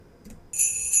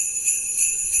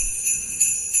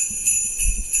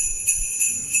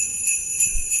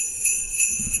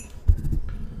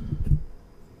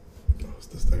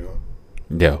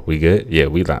Yeah, we good? Yeah,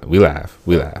 we live.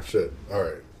 We live. Shit. All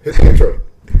right. Hit the intro.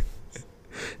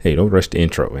 Hey, don't rush the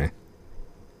intro, man.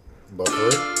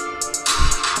 Buffer.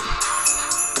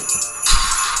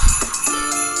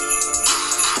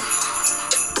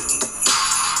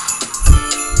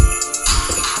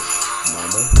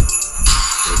 Mama.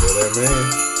 Look at that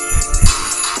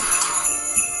man.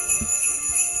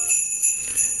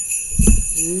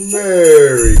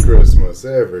 Merry Christmas,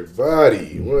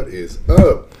 everybody. What is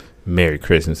up? Merry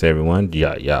Christmas, everyone.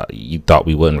 Yeah, you thought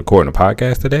we wasn't recording a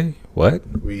podcast today? What?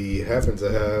 We happen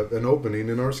to have an opening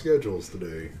in our schedules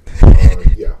today.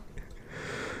 Yeah.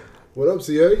 What up,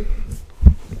 CA?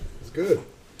 It's good.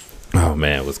 Oh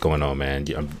man, what's going on, man?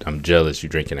 I'm jealous you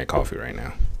drinking that coffee right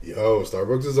now. Yo,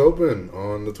 Starbucks is open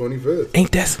on the 25th.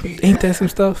 Ain't that some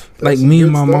stuff? That's Like some me good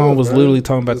and my stuff, mom was man. literally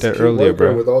talking about This that cute earlier, white girl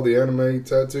bro. With all the anime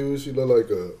tattoos, she looked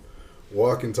like a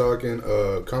walking, talking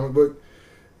comic book.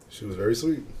 She was very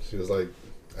sweet. She was like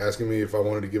asking me if I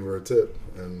wanted to give her a tip,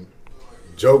 and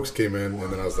jokes came in,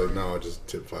 and then I was like, "No, I just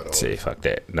tip $5." See, fuck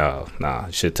that. No,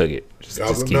 you should have took it.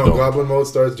 Just keep No, going. Goblin Mode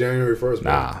starts January 1st.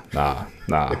 Bro.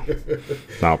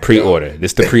 Nah. Pre-order.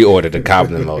 This the pre-order. The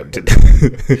Goblin Mode.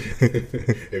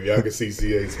 If y'all can see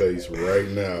CA's face right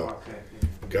now,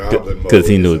 Goblin Mode. Because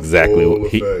he knew is in exactly full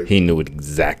what effect. he knew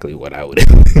exactly what I would.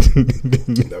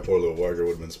 That poor little white girl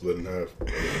would have been split in half.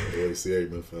 The way CA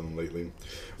been feeling lately.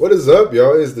 What is up,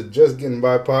 y'all? It's the Just Getting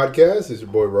By podcast. It's your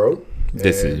boy Ro.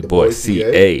 This is and your boy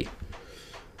CA.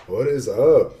 What is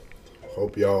up?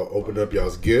 Hope y'all open up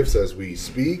y'all's gifts as we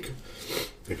speak.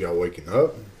 If y'all waking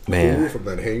up, Man. cool from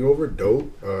that hangover, dope.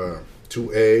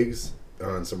 2 eggs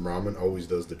and some ramen always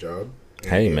does the job.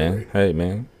 Hey Gatorade.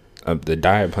 man. The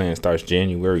diet plan starts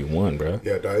January 1, bro.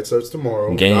 Yeah, diet starts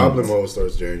tomorrow. Games. Goblin Mode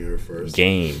starts January 1st.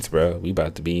 Gains, bro. We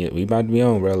about to be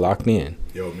on, bro. Locked in.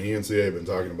 Yo, me and CA been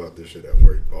talking about this shit at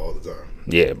work all the time.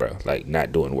 Yeah, bro. Like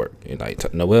not doing work. And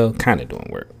like Noel kind of doing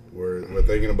work. We're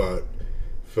thinking about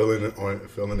filling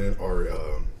in our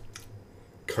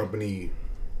company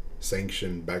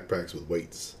sanctioned backpacks with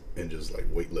weights and just like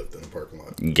weightlifting in the parking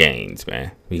lot. Gains,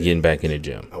 man. We getting back in the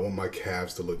gym. I want my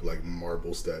calves to look like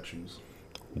marble statues.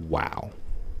 Wow.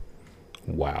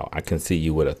 I can see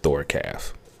you with a Thor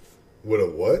calf. With a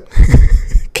what?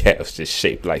 Calves just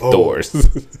shaped like Oh. Thor's.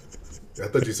 I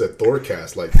thought you said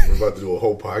Thorcast. Like we're about to do a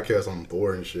whole podcast on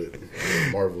Thor and shit,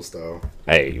 Marvel style.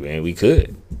 Hey, man, we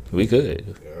could.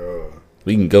 Yeah,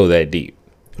 We can go that deep.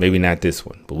 Maybe not this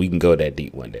one, but we can go that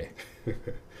deep one day.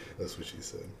 that's what she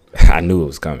said. I knew it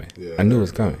was coming. Yeah, I knew it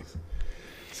was coming.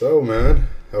 So, man,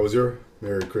 how was your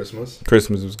Merry Christmas?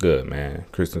 Christmas was good, man.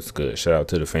 Christmas was good. Shout out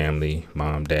to the family,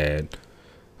 mom, dad,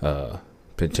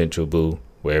 potential boo,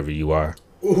 wherever you are.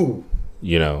 Ooh,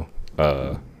 You know,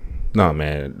 no,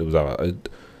 man, it was all.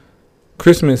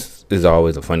 Christmas is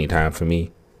always a funny time for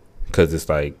me because it's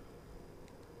like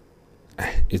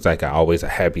always a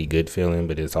happy, good feeling,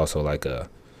 but it's also like a.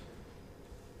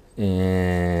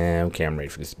 Okay, I'm ready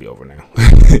for this to be over now.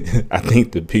 I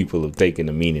think the people have taken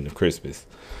the meaning of Christmas.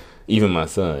 Even my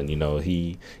son, you know,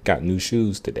 he got new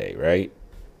shoes today, right?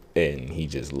 And he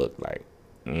just looked like,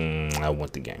 I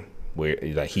want the game. Where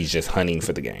like he's just hunting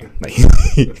for the game. Like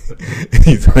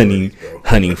he's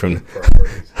hunting from.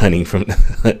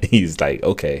 He's like,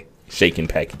 okay, shaking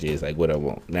packages, like what I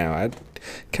want. Now I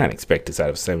can't expect this out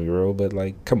of a 7-year-old, but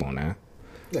like, come on now.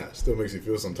 yeah, it still makes you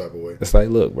feel some type of way. It's like,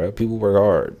 look, bro, people work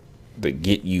hard to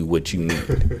get you what you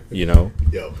need, you know?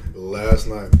 Yo, last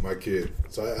night, my kid,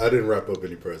 so I didn't wrap up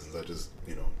any presents. I just,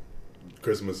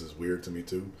 Christmas is weird to me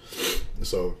too.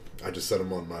 So I just set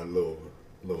them on my little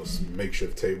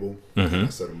makeshift table. Mm-hmm. I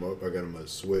set them up. I got him a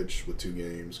Switch with 2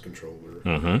 games, controller,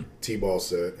 Mm-hmm. T-ball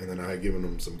set, and then I had given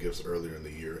him some gifts earlier in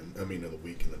the year, of the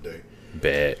week and the day.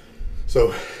 Bad.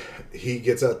 So he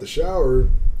gets out the shower,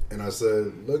 and I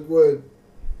said, look what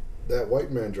that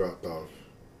white man dropped off.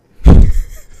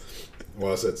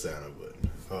 Well, I said Santa, but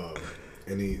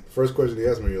and the first question he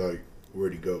asked me, like,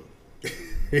 where'd he go?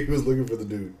 He was looking for the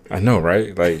dude. I know,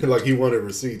 right? Like, Like he wanted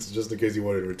receipts just in case he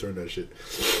wanted to return that shit.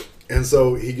 And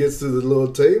so he gets to the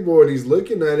little table and he's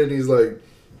looking at it and he's like,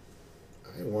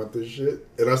 I didn't want this shit.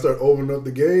 And I start opening up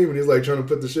the game and he's like trying to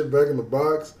put the shit back in the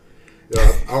box.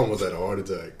 Yeah, I almost had a heart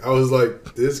attack. I was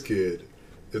like, this kid.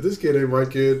 If this kid ain't my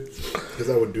kid, because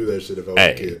I would do that shit if I was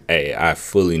a kid. hey, I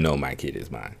fully know my kid is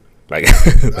mine. Like,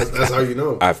 That's how you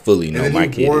know. I fully know and my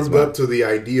then kid he is warmed mine. up to the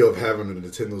idea of having a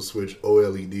Nintendo Switch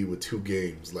OLED with 2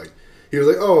 games. Like, he was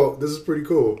like, oh, this is pretty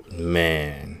cool.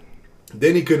 Man.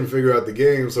 Then he couldn't figure out the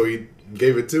game, so he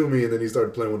gave it to me, and then he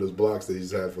started playing with his blocks that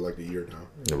he's had for like a year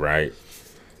now. Right.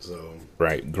 So,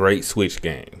 Right. Great Switch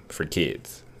game for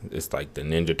kids. It's like the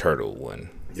Ninja Turtle one.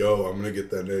 yo, I'm going to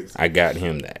get that next. I got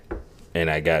him that. and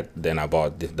then I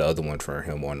bought the other one for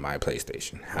him on my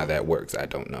PlayStation. How that works, I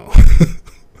don't know.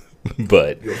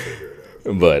 but You'll figure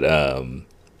it out.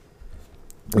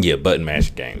 yeah, button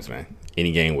mashing games, man.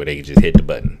 Any game where they can just hit the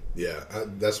button. Yeah,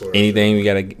 that's what. Anything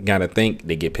you gotta think,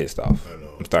 they get pissed off. I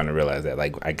know. I'm starting to realize that.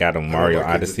 Like I got a I Mario know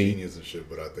my kid's a Odyssey. genius and shit,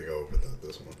 but I think I overthought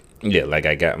this one. Yeah, like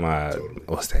I got my Totally.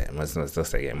 what's that? What's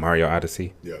that game? Mario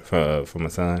Odyssey. Yeah. For my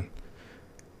son.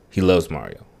 He loves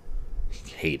Mario.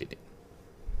 He hated it.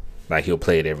 Like he'll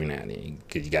play it every now and then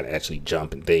because you got to actually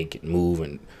jump and think and move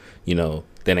and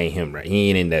that ain't him, right? He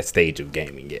ain't in that stage of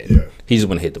gaming yet. Yeah. He just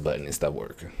want to hit the button and stuff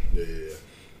working. Yeah.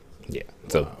 Yeah.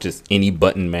 So just any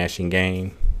button mashing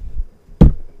game,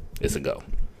 it's a go.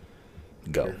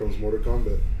 Go. Here comes Mortal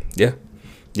Kombat. Yeah.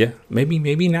 Yeah.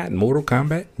 Maybe not Mortal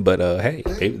Kombat, but hey,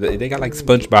 they got like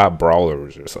SpongeBob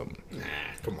Brawlers or something. Nah,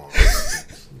 come on.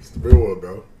 It's the real world,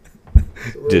 bro.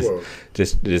 It's the real world.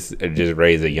 Just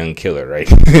raise a young killer, right?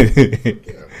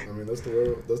 Yeah, I mean that's the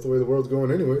world. That's the way the world's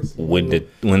going, anyways. When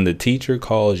the teacher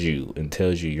calls you and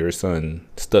tells you your son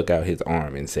stuck out his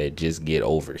arm and said, "Just get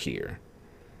over here,"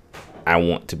 I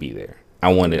want to be there.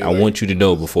 I want you to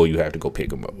know before you have to go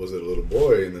pick him up. Was it a little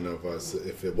boy? And then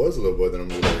if it was a little boy, then I'm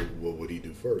gonna be like, what would he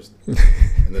do first?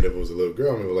 And then if it was a little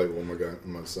girl, I'm gonna be like, well,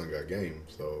 my son got game.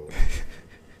 So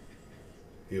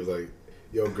he was like,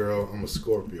 yo, girl, I'm a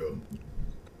Scorpio.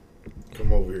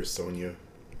 Come over here, Sonia.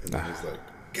 And then he's like,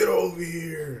 get over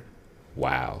here.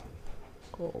 Wow.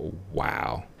 Oh,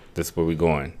 wow. This is where we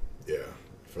going. Yeah.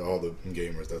 For all the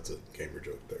gamers, that's a gamer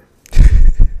joke there.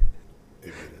 If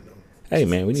you didn't know. Hey,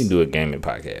 man, we need to do a gaming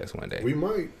podcast one day. We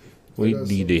might. We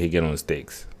need to get on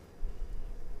sticks.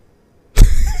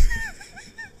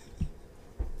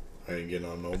 I ain't getting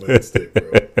on no man's stick,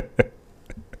 bro.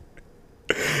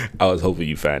 I was hoping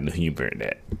you find the humor in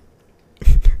that.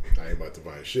 I ain't about to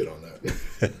find shit on that.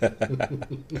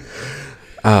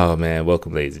 Oh, man.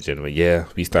 Welcome, ladies and gentlemen. Yeah,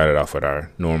 we started off with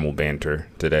our normal banter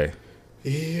today.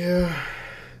 Yeah.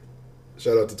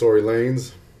 Shout out to Tory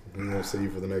Lanez. I'm going to see you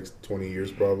for the next 20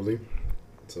 years probably.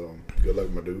 So, good luck,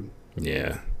 my dude.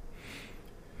 Yeah.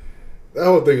 That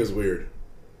whole thing is weird.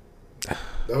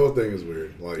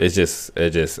 Like, It's just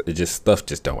stuff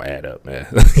just don't add up, man.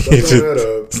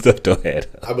 Stuff Don't add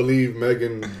up. I believe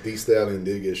Megan Thee Stallion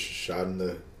did get shot in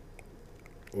the,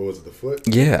 what was it, the foot?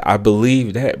 Yeah, I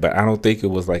believe that, but I don't think it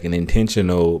was like an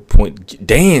intentional point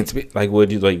dance, like what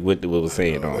was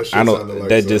saying on. I don't. Like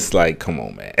that just like, come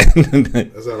on, man.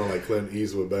 That sounded like Clint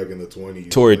Eastwood back in the 20s.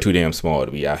 Tory like, too damn small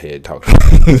to be out here talking.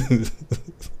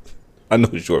 I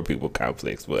know short people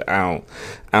complex, but I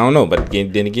don't know. But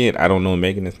then again, I don't know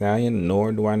Megan Thee Stallion,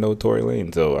 nor do I know Tory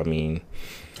Lanez. So I mean,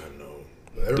 I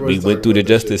know. We went through the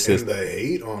justice system. And the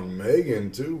hate on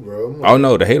Megan too, bro. Like, oh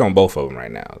no, the hate on both of them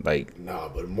right now. Like, nah,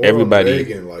 but more everybody. On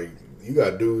Megan, like, you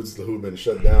got dudes who've been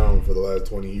shut down for the last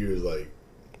 20 years, like.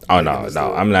 Oh no,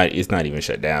 I'm not. It's not even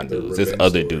shut down, dudes. It's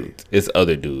other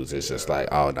dudes. It's just like,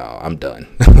 oh no, I'm done.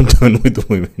 I'm done with the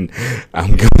women.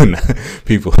 I'm going.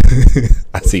 People.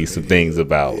 I see some things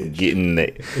about getting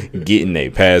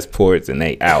their passports and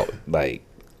they out. Like,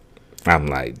 I'm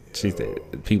like, she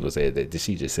said. People said that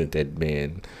she just sent that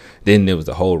man. Then there was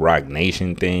the whole Rock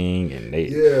Nation thing, and they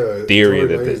theory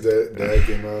that dad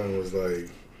came out and was like,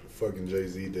 fucking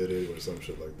Jay-Z did it or some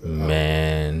shit like that.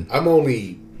 Man, I'm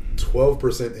only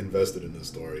 12% invested in this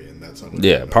story, and that's how much.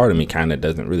 Yeah, part of me kind of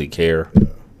doesn't really care. Yeah.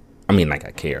 I mean, like,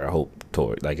 I care. I hope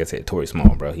Tory, like I said, Tory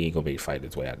small, bro. He ain't gonna be able to fight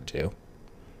his way out of jail.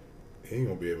 He ain't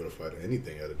gonna be able to fight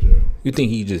anything out of jail. You think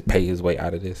he just pay his way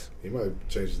out of this? He might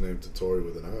change his name to Tory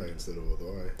with an I instead of with a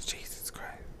Y. Jesus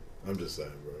Christ! I'm just saying,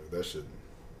 bro. That shit.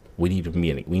 We need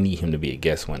him to be a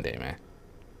guest one day, man.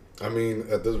 I mean,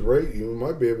 at this rate, you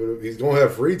might be able to. He's gonna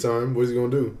have free time. What's he gonna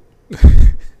do?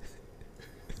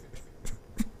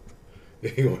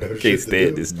 He gonna have Can't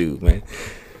stand this dude, man.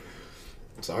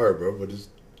 Sorry, bro, but it's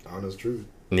honest truth.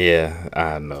 Yeah,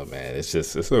 I know, man.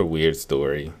 It's a weird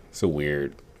story.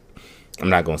 I'm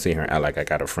not gonna sit here and act like I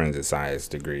got a forensic science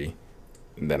degree.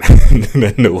 Then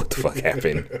I know what the fuck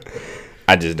happened.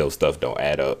 I just know stuff don't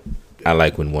add up. I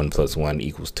like when 1 + 1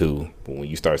 = 2, but when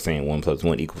you start saying 1 +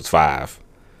 1 = 5,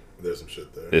 there's some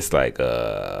shit there. It's like,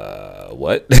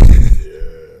 what? Yeah.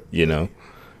 You know.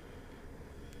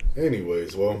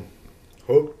 Anyways, well,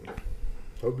 hope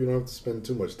you don't have to spend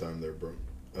too much time there, bro.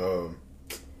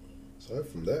 Aside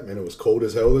from that, man, it was cold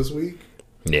as hell this week.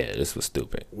 Yeah, this was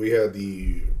stupid. We had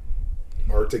the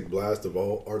Arctic blast of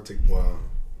all Arctic. Wow,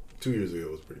 2 years ago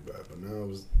it was pretty bad, but now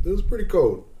it was pretty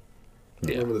cold. I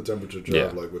remember the temperature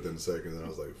dropped like within seconds, and I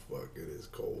was like, "Fuck, it is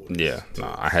cold."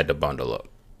 I had to bundle up.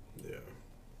 Yeah.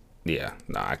 Yeah,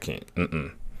 no, I can't.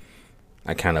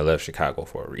 I kind of left Chicago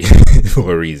for a reason.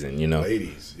 For a reason, you know.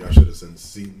 Ladies, y'all should have seen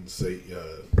Seton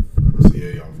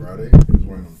CA on Friday. He was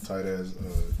wearing them tight ass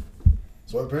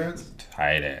sweatpants.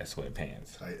 Tight ass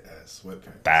sweatpants. Tight ass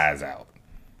sweatpants. Thighs out.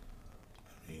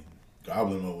 I mean,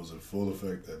 Goblin mode was in full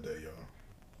effect that day, y'all.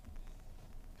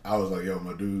 I was like, yo,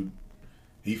 my dude,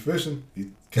 he fishing.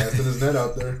 He casting his net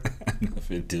out there. I'm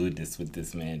not doing this with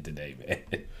this man today,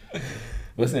 man.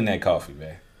 What's in that coffee,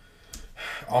 man?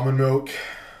 Almond milk,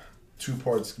 2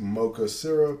 parts mocha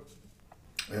syrup,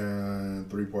 and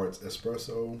 3 parts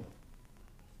espresso,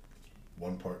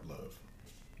 1 part love.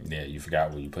 Yeah, you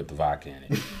forgot when you put the vodka in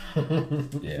it.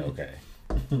 Yeah, okay.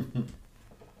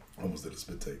 Almost did a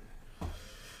spit take.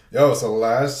 Yo, so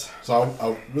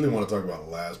I really want to talk about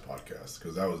the last podcast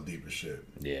because that was deep as shit.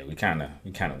 Yeah, we kind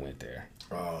of went there.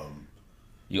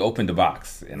 You opened the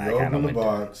box, and I kind of went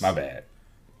there. My bad.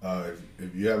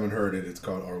 If you haven't heard it, it's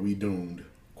called "Are We Doomed?" ?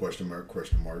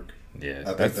 Yeah,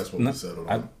 I think that's what we settled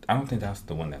on. I don't think that's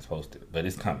the one that's posted, but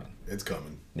it's coming. It's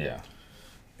coming. Yeah.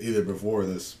 Either before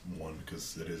this one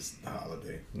because it is the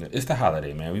holiday. It's the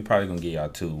holiday, man. We probably gonna get y'all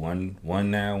 2.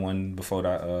 One now, one before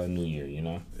the New Year. You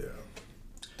know. Yeah.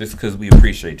 This because we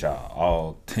appreciate y'all,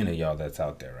 all 10 of y'all that's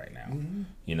out there right now. Mm-hmm.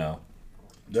 You know.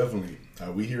 Definitely.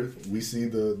 We see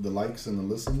the likes and the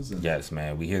listens. And yes,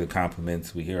 man. We hear the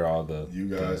compliments. We hear all the. You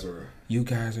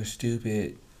guys are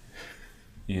stupid.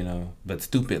 You know, but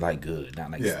stupid like good,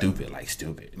 not like stupid like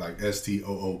stupid. Like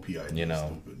STOOPID. You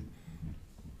know.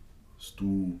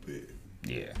 Stupid.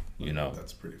 Yeah, you know.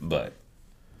 That's pretty funny. But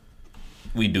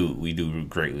we do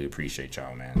greatly appreciate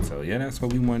y'all, man. So yeah, that's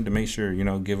what we wanted to make sure, you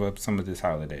know, give up some of this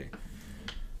holiday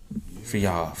for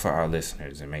y'all, for our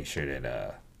listeners, and make sure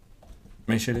that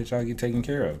y'all get taken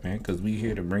care of, man, because we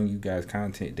here to bring you guys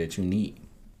content that you need.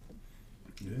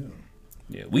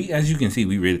 Yeah. We, as you can see,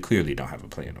 we really clearly don't have a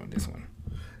plan on this one.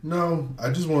 No,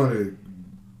 I just wanted to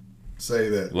say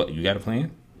that. What, you got a plan?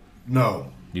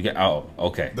 No. You got? Oh,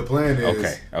 okay. The plan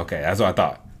is okay. That's what I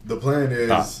thought. The plan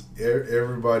is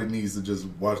everybody needs to just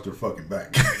watch their fucking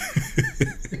back.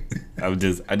 I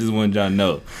just wanted y'all to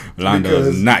know Rolando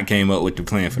has not came up with the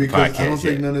plan for the podcast. I don't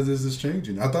think none of this is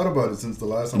changing. I thought about it since the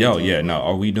last time.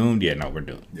 Are we doomed? Yeah, no, we're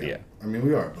doomed. Yeah. I mean,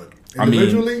 we are, but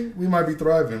individually, we might be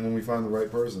thriving when we find the right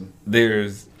person.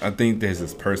 I think there's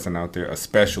this person out there, a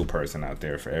special person out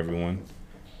there for everyone,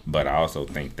 but I also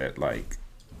think that like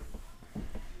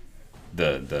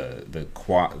the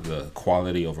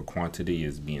quality over quantity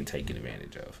is being taken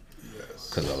advantage of. Yes.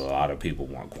 Because a lot of people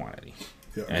want quantity,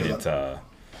 and it's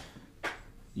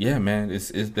man,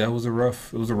 it was a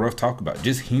rough talk about.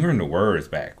 Just hearing the words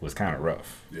back was kind of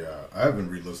rough. Yeah, I haven't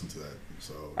re-listened to that,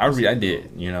 so I did,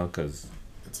 you know, because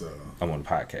I'm on the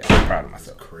podcast. I'm proud of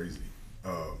myself. It's crazy,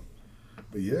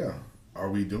 but yeah, are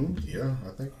we doomed? Yeah,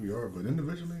 I think we are. But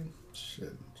individually,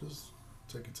 shit, just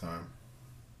take your time.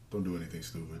 Don't do anything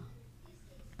stupid.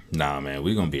 Nah, man,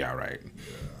 we're gonna be all right. Yeah.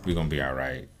 We're gonna be all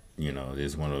right. You know,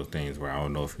 it's one of those things where I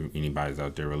don't know if anybody's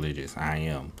out there religious. I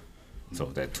am. So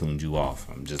if that tuned you off,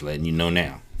 I'm just letting you know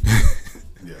now.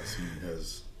 Yes, he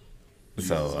has.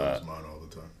 So on his mind all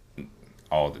the time.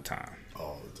 All the time.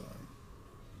 All the time.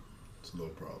 It's no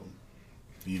problem.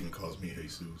 He even calls me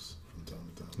Jesus from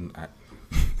time to time.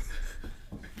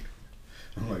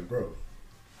 I'm like, bro.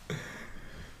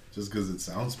 Just because it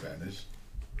sounds Spanish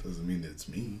doesn't mean it's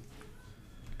me.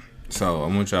 So I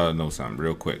want y'all to know something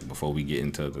real quick before we get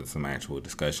into some actual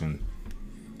discussion.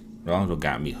 Rolando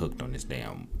got me hooked on this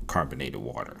damn carbonated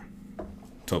water,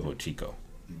 Topo Chico.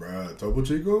 Bruh, Topo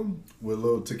Chico with a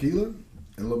little tequila and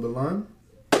a little bit of lime.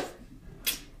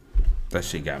 That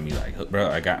shit got me like hooked, bro.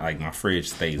 I got like my fridge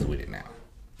stays with it now.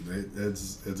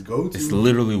 It's go-to. It's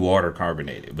literally water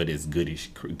carbonated, but it's good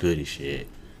as shit.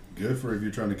 Good for if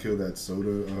you're trying to kill that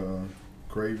soda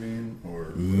craving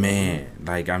or man.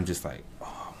 Like I'm just like, oh,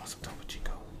 I want some Topo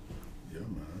Chico. Yeah,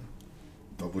 man.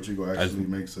 Topo Chico actually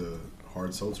makes a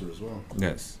hard seltzer as well.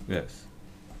 Yes.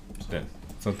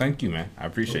 So thank you, man. I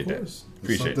appreciate that. It's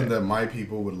something that my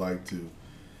people would like to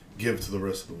give to the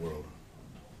rest of the world.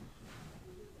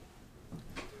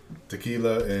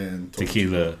 Tequila and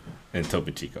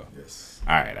Topo Chico. Yes.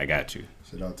 All right, I got you.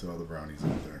 Shout out to all the brownies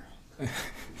out there.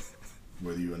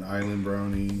 Whether you're an island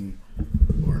brownie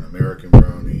or an American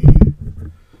brownie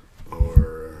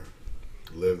or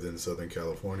lived in Southern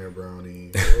California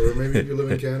brownie, or maybe if you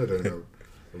live in Canada and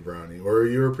a brownie, or a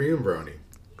European brownie.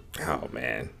 Oh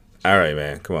man! All right,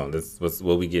 man. Come on.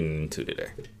 What we getting into today?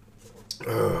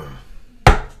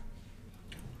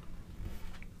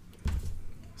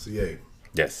 CA.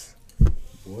 Yes.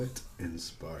 What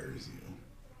inspires you?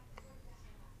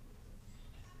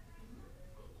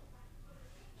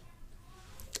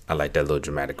 I like that little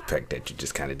dramatic effect that you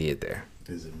just kind of did there.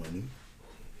 Is it money?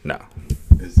 No.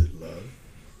 Is it love?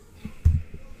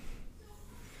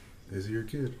 Is he your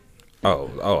kid? I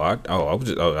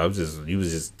was just, you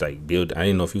was just like build. I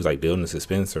didn't know if you was like building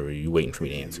suspense or were you waiting for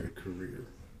me to answer. Your career.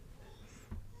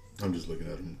 I'm just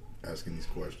looking at him, asking these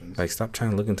questions. Like, stop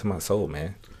trying to look into my soul,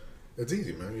 man. It's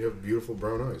easy, man. You have beautiful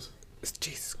brown eyes.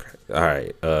 Jesus Christ. All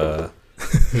right.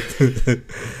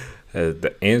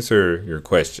 The answer your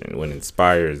question, what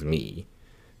inspires me,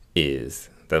 is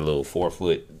that little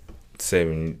 4'2"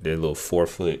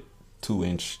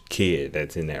 kid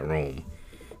that's in that room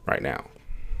right now.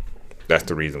 That's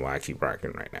the reason why I keep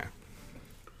rocking right now.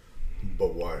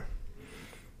 But why?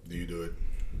 Do you do it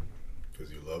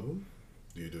because you love him?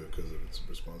 Do you do it because of its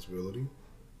responsibility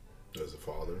as a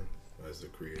father, as the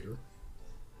creator?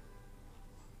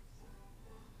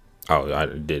 Oh, I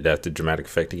did that the dramatic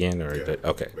effect again, or Yeah,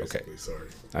 okay. Sorry,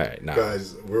 All right, nah.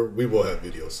 guys, we will have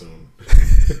video soon.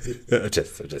 I'm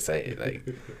just saying, like,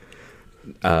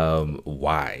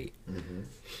 why? Mm-hmm.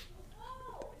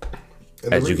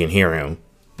 As you can hear him,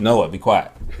 Noah, be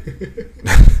quiet.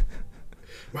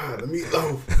 Wow, the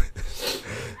meatloaf.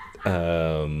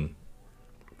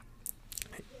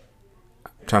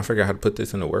 Trying to figure out how to put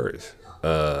this into words.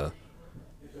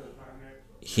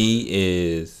 He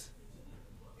is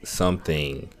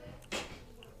something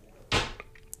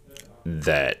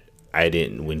that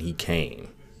when he came,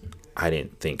 I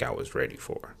didn't think I was ready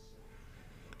for.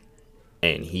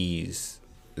 And he's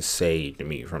saved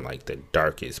me from like the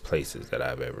darkest places that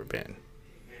I've ever been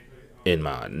in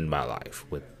my life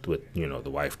with the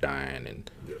wife dying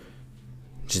and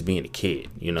just being a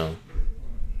kid, It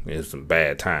was some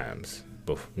bad times,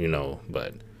 but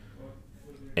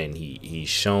and he's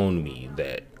shown me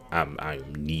that I'm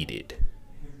needed,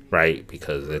 right?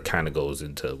 Because it kind of goes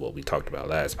into what we talked about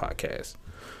last podcast,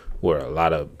 where a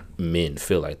lot of men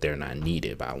feel like they're not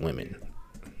needed by women.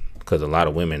 Because a lot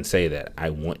of women say that,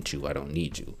 I want you, I don't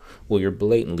need you. Well, you're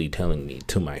blatantly telling me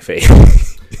to my face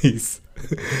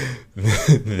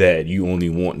that you only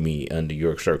want me under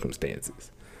your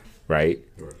circumstances, right?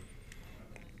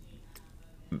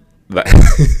 Like,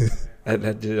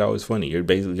 that's always funny. You're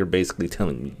basically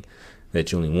telling me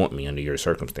that you only want me under your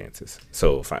circumstances.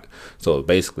 So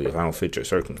basically, if I don't fit your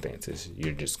circumstances,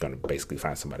 you're just gonna basically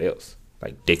find somebody else.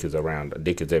 Like, dick is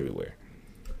everywhere.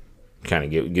 Kind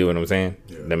of get what I'm saying?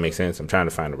 Yeah. That makes sense. I'm trying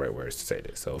to find the right words to say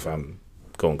this. So if I'm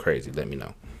going crazy, let me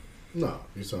know. No,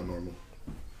 you sound normal.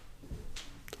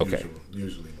 Okay.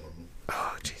 Usually normal.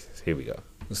 Oh Jesus, here we go.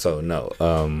 So no,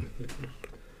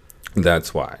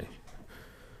 that's why.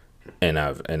 And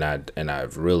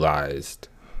I've realized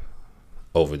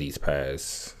over these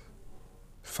past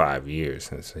 5 years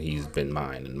since he's been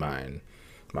mine,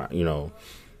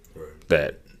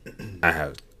 that I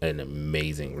have an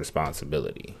amazing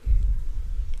responsibility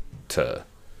to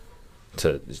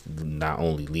not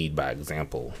only lead by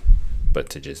example, but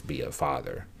to just be a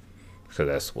father, because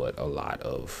that's what a lot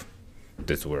of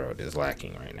this world is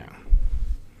lacking right now.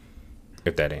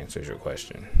 If that answers your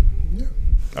question. Yeah.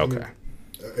 Okay.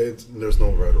 There's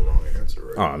no right or wrong answer,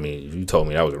 right? Oh, I mean, if you told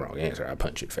me that was the wrong answer, I'd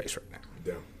punch you in the face right now.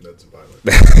 Damn, that's violent.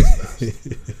 That's fast.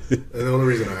 And the only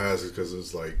reason I ask is because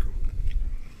it's like,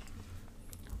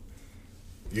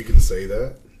 you can say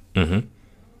that. Mm-hmm.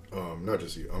 Not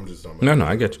just you. I'm just talking about No,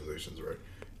 I get you. Right?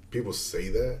 People say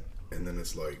that, and then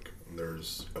it's like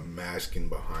there's a masking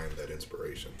behind that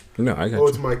inspiration. No, I get you. Oh,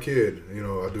 it's my kid. I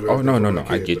do everything Oh, no, for my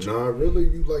kid. I get you. Nah, really,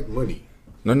 you like money.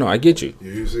 No, I get you.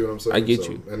 You see what I'm saying? I get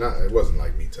you. And it wasn't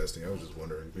like me testing. I was just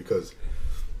wondering, because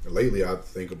lately I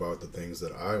think about the things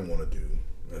that I want to do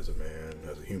as a man,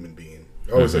 as a human being.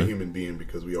 I always say human being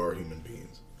because we are human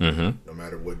beings. Mm-hmm. No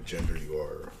matter what gender you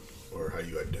are or how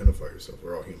you identify yourself,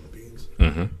 we're all human beings.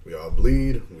 Mm-hmm. We all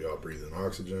bleed. We all breathe in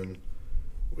oxygen.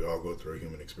 We all go through a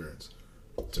human experience.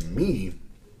 To me,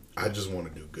 I just want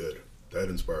to do good. That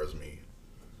inspires me.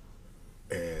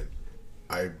 And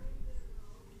I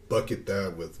bucket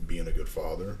that with being a good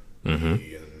father,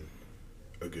 being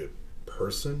a good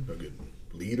person, a good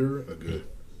leader, a good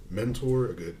mentor,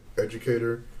 a good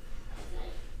educator.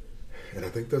 And I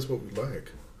think that's what we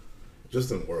lack,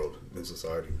 just in the world, in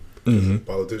society.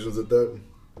 Politicians at that,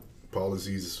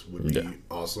 policies would be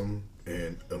awesome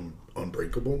and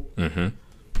unbreakable. There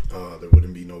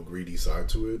wouldn't be no greedy side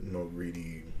to it, no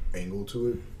greedy angle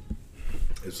to it.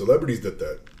 If celebrities did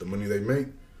that, the money they make,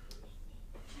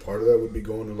 part of that would be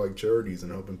going to like charities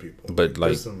and helping people. But like,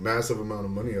 there's a massive amount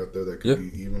of money out there that could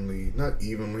be not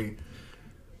evenly,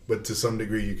 but to some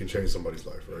degree you can change somebody's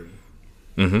life, right?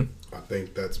 I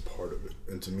think that's part of it.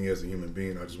 And to me, as a human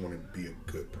being, I just want to be a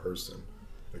good person,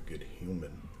 a good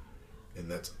human, and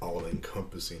that's all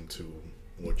encompassing to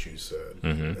what you said,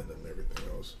 Mm-hmm. and then everything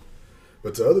else.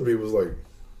 But to other people, it's like,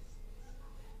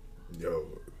 yo,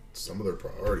 some of their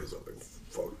priorities are like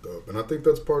fucked up, and I think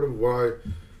that's part of why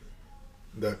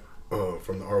that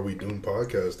from the Are We Doomed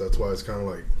podcast. That's why it's kind of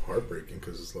like heartbreaking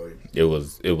because it's like It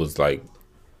was like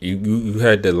you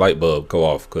had the light bulb go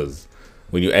off because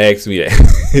when you asked me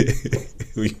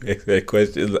that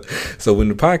question, so when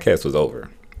the podcast was over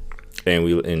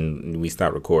and we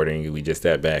stopped recording, we just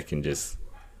sat back and just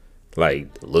like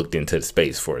looked into the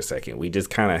space for a second. We just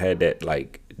kind of had that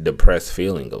like depressed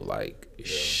feeling of like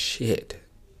shit,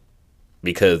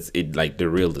 because it like the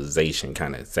realization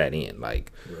kind of sat in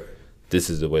like this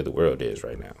is the way the world is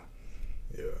right now.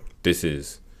 Yeah, this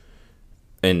is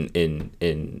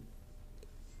and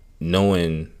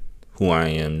knowing who I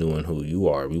am, knowing who you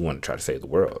are, we want to try to save the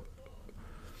world.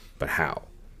 But how?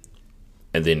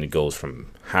 And then it goes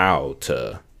from how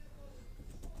to,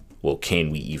 well, can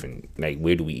we even, like,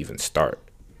 where do we even start?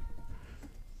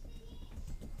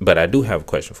 But I do have a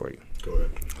question for you. go ahead.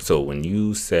 So when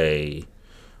you say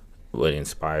what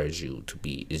inspires you to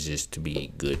be is just to be a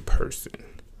good person,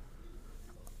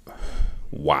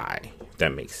 why?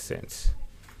 That makes sense.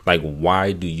 Like,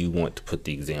 why do you want to put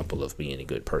the example of being a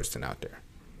good person out there?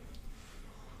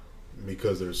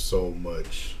 Because there's so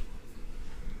much.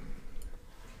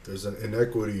 There's an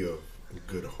inequity of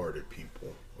good-hearted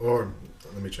people, or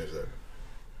let me change that.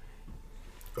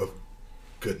 Of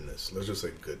goodness. Let's just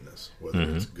say goodness. Whether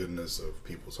it's goodness of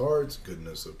people's hearts,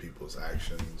 goodness of people's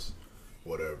actions,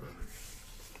 whatever.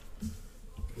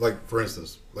 Like, for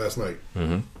instance, last night.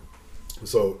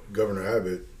 So Governor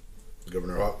Abbott,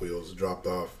 Governor Hot Wheels, dropped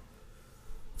off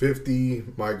 50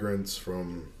 migrants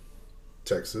from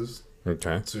Texas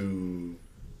Okay. to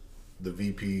the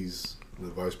VP's, the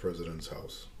vice president's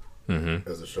house,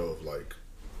 as a show of like,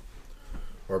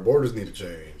 our borders need to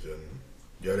change and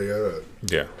yada yada.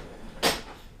 Yeah.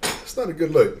 It's not a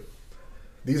good look.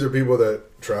 These are people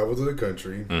that travel to the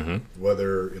country,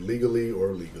 whether illegally or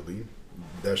legally.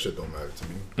 That shit don't matter to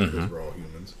me because we're all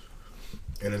humans.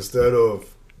 And instead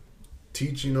of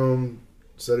teaching them,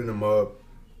 setting them up,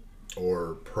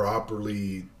 or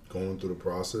properly going through the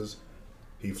process,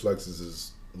 he flexes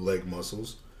his leg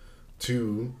muscles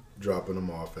to dropping them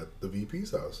off at the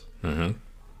VP's house. To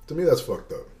me, that's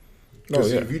fucked up.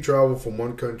 Because if you travel from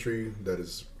one country that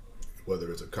is,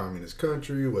 whether it's a communist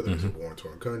country, whether it's a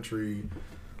war-torn country,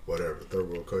 whatever, third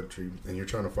world country, and you're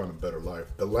trying to find a better life,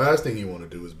 the last thing you want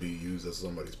to do is be used as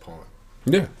somebody's pawn.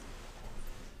 Yeah.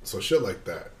 So shit like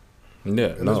that. Yeah.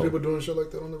 And there's people doing shit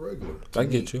like that on the regular. I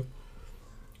get you.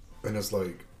 And it's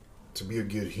like, to be a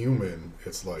good human,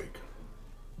 it's like,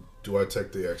 do I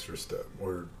take the extra step?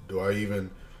 Or do I even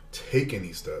take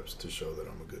any steps to show that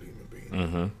I'm a good human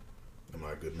being? Am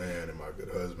I a good man? Am I a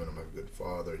good husband? Am I a good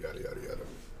father? Yada, yada, yada.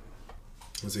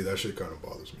 And see, that shit kind of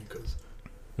bothers me because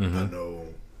I know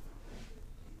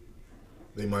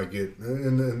they might get,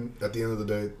 and then at the end of the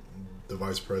day, the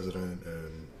vice president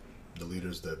and the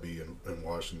leaders that be in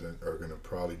Washington are going to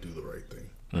probably do the right thing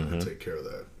and take care of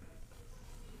that.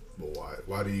 But why?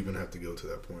 Why do you even have to go to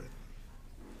that point?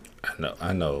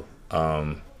 I know.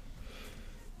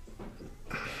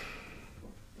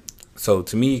 So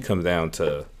to me, it comes down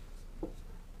to,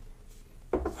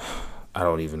 I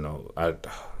don't even know. And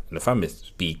if I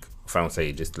misspeak, if I don't say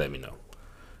it, just let me know.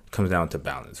 It comes down to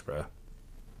balance, bro.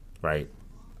 Right?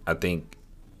 I think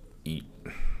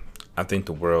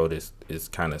the world is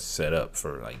kind of set up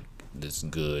for like this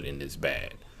good and this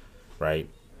bad, right?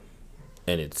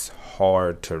 And it's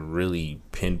hard to really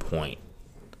pinpoint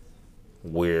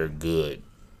where good,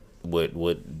 what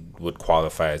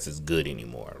qualifies as good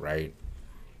anymore, right?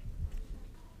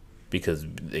 Because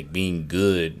like being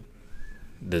good,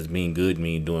 does being good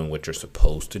mean doing what you're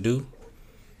supposed to do?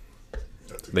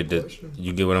 That's a good Like, question.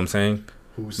 you get what I'm saying?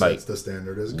 Who sets like, the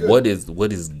standard as good? What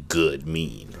is good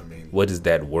mean? I mean, What does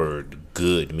that word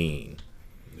good mean?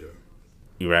 yeah.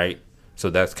 You right? So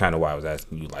that's kind of why I was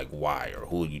asking you, like, why or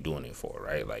who are you doing it for,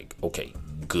 right? Like, okay,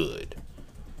 good.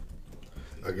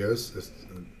 I guess it's,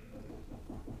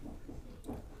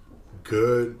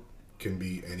 good can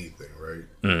be anything,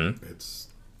 right? It's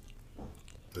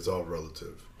all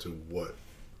relative to what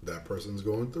that person's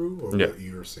going through or what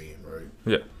you're seeing, right?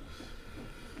 Yeah.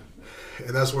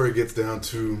 And that's where it gets down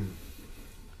to,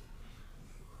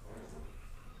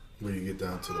 where you get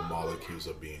down to the molecules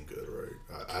of being good,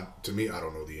 right? To me, I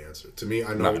don't know the answer. To me,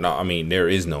 I know. No, I mean, there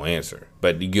is no answer.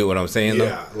 But you get what I'm saying, though?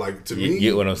 Yeah, like to You me,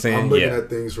 get what I'm saying? I'm looking Yeah. at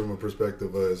things from a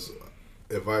perspective as,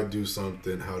 if I do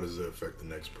something, how does it affect the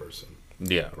next person?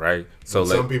 Yeah, right? So, And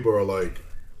like, some people are like,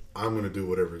 I'm going to do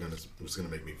whatever it's going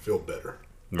to make me feel better.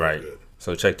 right. Good.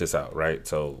 So check this out, right?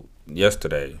 So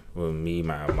yesterday when me,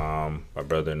 my mom, my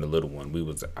brother, and the little one, we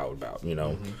was out about. You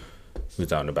know, we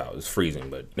was out and about. It was freezing,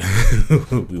 but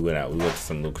we went out. We went to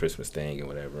some little Christmas thing and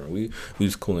whatever. And we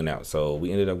was cooling out, so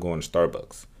we ended up going to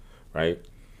Starbucks, right?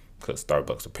 Because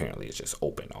Starbucks apparently is just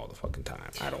open all the fucking time.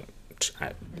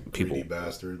 People Greedy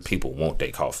bastards. people want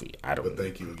their coffee. I don't. But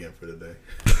thank you again for the day.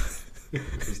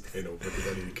 Just staying over because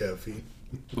I need caffeine.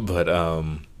 But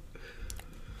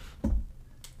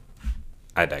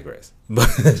I digress.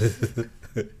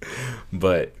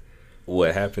 But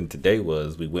what happened today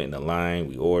was we went in the line,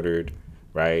 we ordered,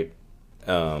 right?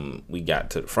 We got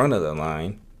to the front of the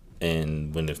line,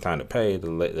 and when it's time to pay,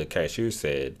 the cashier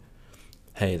said,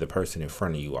 "Hey, the person in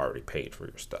front of you already paid for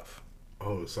your stuff."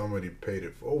 Oh, somebody paid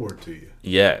it forward to you.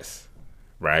 Yes,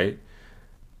 right.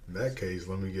 In that case,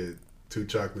 let me get 2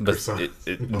 chocolate But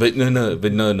croissants.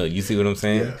 but no. You see what I'm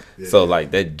saying? Yeah, So yeah. like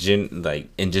that,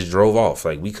 and just drove off.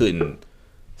 Like we couldn't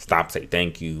stop, say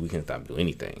thank you. We couldn't stop do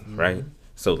anything, right?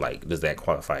 So like, does that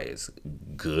qualify as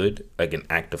good? Like an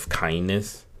act of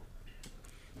kindness?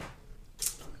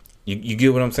 You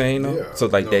get what I'm saying though? Yeah, So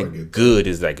like no, I that get good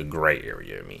is like a gray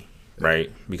area to me,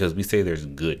 right? Because we say there's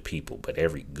good people, but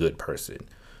every good person,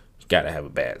 you gotta have a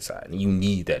bad side. And you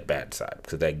need that bad side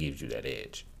because that gives you that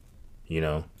edge. You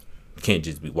know? You can't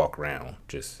just be walk around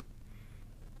just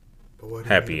But why do you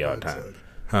happy need a all the bad time. side?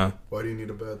 Huh? Why do you need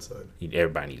a bad side?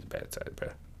 Everybody needs a bad side, bro.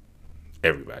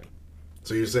 Everybody.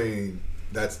 So you're saying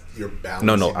that's your balance?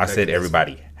 No. I said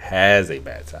everybody has a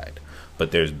bad side,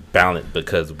 but there's balance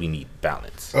because we need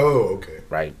balance, Oh, okay.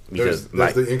 right? Because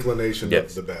There's the inclination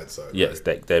yes. of the bad side. yes, right?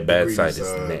 that The bad greedy side is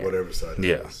there, whatever side. it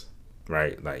Yeah. is.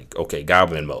 right? Like, okay,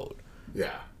 goblin mode.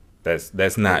 Yeah.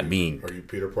 That's not being. Are you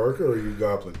Peter Parker or are you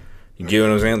Goblin? You get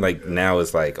what I'm saying? Like now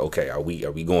it's like, okay, are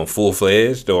we going full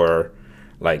fledged, or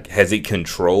like has it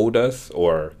controlled us,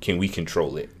 or can we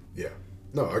control it? Yeah.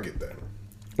 No, I get that.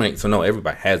 Right. So no,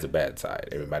 everybody has a bad side.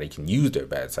 Everybody can use their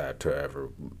bad side to ever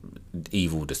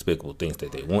evil, despicable things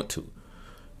that they want to.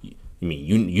 I mean,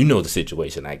 you know the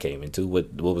situation I came into.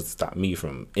 What was to stop me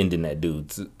from ending that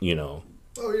dude's? You know.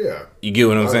 Oh yeah. You get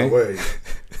what I'm By saying? the way,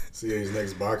 CA's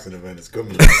next boxing event is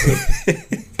coming.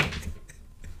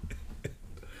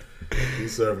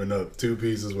 He's serving up 2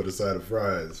 pieces with a side of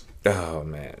fries. Oh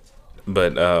man,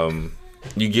 but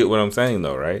you get what I'm saying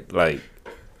though, right? Like,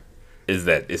 it's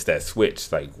that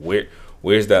switch. Like,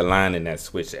 where's that line in that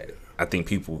switch at? I think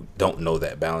people don't know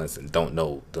that balance and don't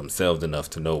know themselves enough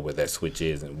to know where that switch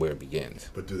is and where it begins.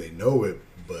 But do they know it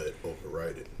but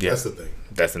override it? Yeah. That's the thing.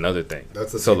 That's another thing.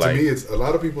 That's the so thing. like, To me, it's a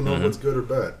lot of people know what's good or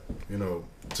bad. You know,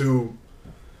 to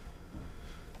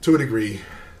a degree,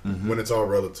 when it's all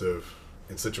relative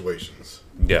in situations.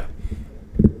 yeah,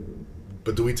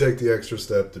 But do we take the extra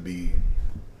step to be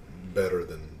better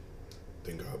than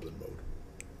Goblin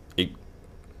mode?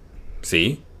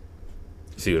 see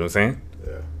what I'm saying?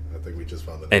 Yeah, I think we just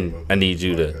found the And name of I need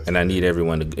you to, podcast. and I need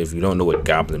everyone to, if you don't know what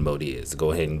goblin mode is,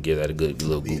 go ahead and give that a good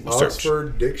little The Google search.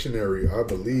 Oxford Dictionary, I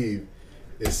believe,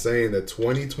 is saying that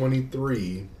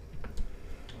 2023,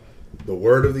 the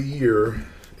word of the year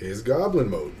is Goblin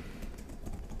mode.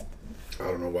 I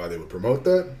don't know why they would promote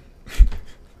that.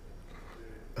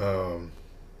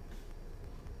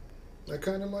 I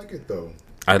kind of like it though.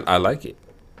 I like it.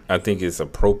 I think it's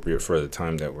appropriate for the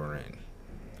time that we're in.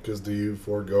 Because do you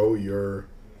forego your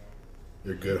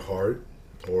good heart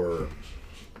or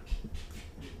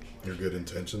your good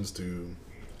intentions to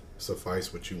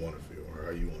suffice what you want to feel or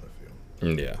how you want to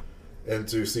feel? Yeah. And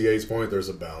to CA's point, there's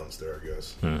a balance there, I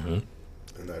guess. Mm-hmm.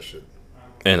 And that should.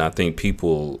 And I think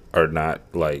people are not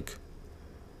like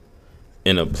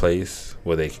in a place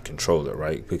where they can control it,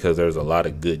 right? Because there's a lot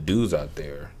of good dudes out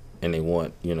there, and they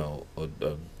want, you know,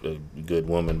 a good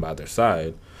woman by their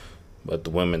side, but the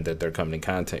women that they're coming in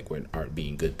contact with aren't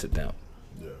being good to them.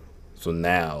 Yeah. So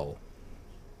now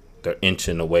they're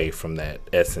inching away from that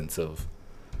essence of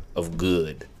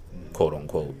good, quote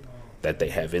unquote, that they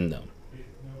have in them.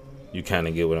 You kind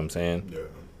of get what I'm saying? Yeah.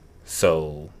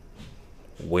 So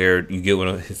you get what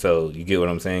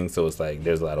I'm saying? So it's like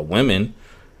there's a lot of women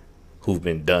who've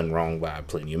been done wrong by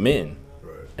plenty of men.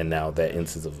 Right. And now that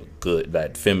instance of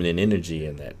that feminine energy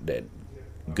and that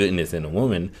goodness in a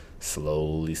woman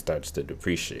slowly starts to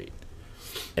depreciate.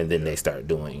 And then they start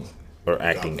doing or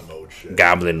acting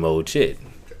goblin mode shit.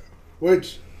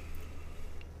 Which,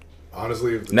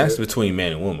 honestly, if And that's between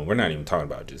man and woman. We're not even talking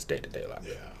about just day-to-day life.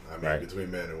 yeah, I mean, Right.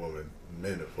 between man and woman,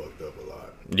 men have fucked up a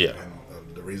lot. Yeah.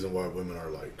 And the reason why women are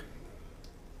like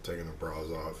taking their bras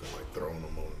off and like throwing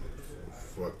them on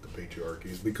fuck the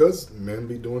patriarchies because men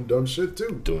be doing dumb shit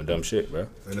too. Doing dumb shit, bro.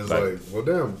 And it's like, well,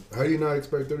 damn, how do you not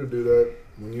expect her to do that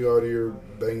when you out here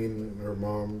banging her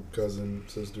mom, cousin,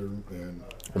 sister, and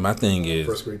my thing is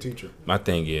first grade teacher? My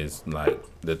thing is like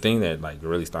the thing that like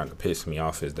really starting to piss me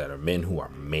off is that are men who are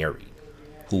married,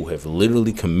 who have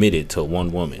literally committed to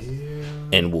one woman,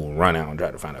 and will run out and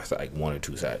try to find us like one or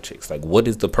two side chicks. Like, what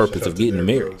is the purpose of getting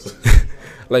married?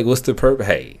 Like, what's the purpose?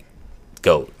 Hey,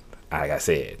 GOAT. Like I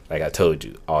said, like I told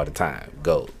you all the time,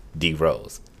 GOAT, D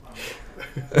Rose.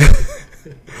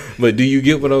 But do you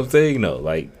get what I'm saying though?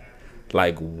 Like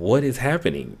what is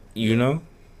happening? You know,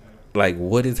 like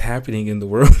what is happening in the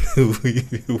world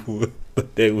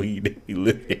that we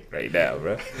live in right now,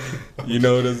 bro? You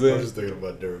know what I'm saying? I'm just thinking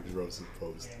about Derrick Rose's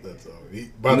post. That's all.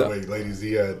 By the way, ladies,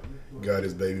 he got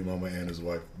his baby mama and his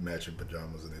wife matching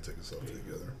pajamas, and they took a selfie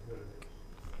together.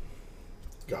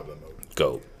 Goblin mode.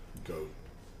 Go.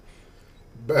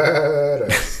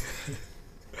 Badass.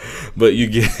 But you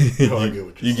get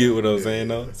you get what I'm saying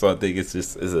though. So I think it's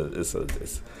just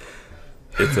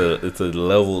it's a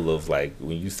level of like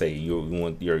when you say you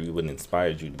would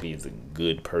inspired you to be as a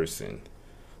good person,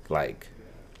 like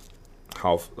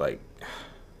how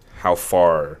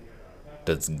far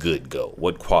does good go?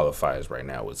 What qualifies right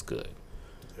now as good?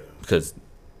 Because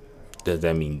does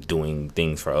that mean doing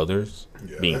things for others,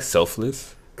 being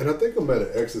selfless? And I think I'm at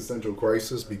an existential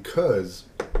crisis because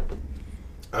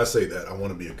I say that I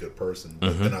want to be a good person,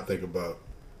 but then I think about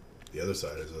the other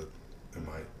side as am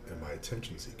I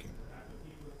attention seeking?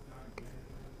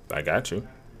 I got you.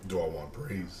 Do I want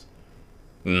praise?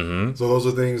 Mm-hmm. So those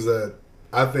are things that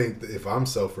I think that if I'm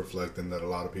self-reflecting, that a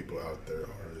lot of people out there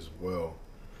are as well.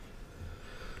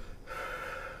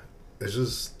 It's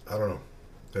just, I don't know.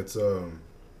 It's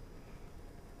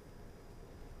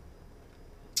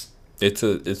It's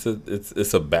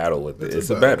a battle with it.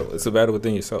 It's a battle. It's a battle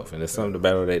within yourself, and it's something to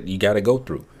battle that you got to go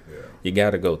through. Yeah, you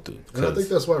got to go through. And I think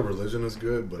that's why religion is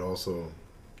good, but also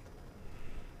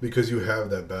because you have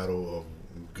that battle of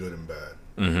good and bad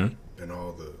in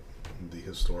all the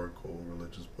historical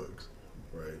religious books,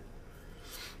 right?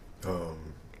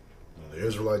 When the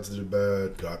Israelites did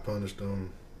bad, God punished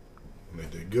them. When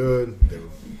they did good, they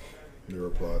were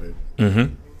applauded.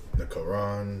 The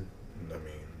Quran, I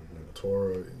mean, the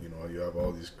Torah, you know, you have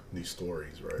all these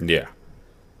stories, right? Yeah.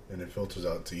 And it filters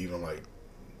out to even like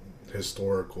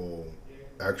historical,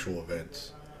 actual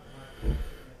events.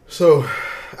 So,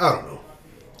 I don't know.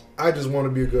 I just want to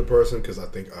be a good person because I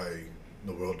think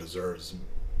the world deserves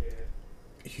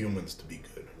humans to be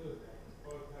good.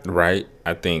 Right.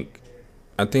 I think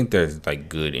there's like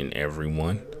good in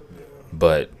everyone,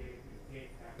 but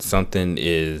something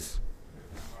is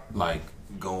like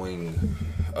going.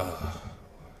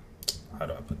 How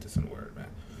do I put this in a word,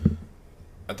 man?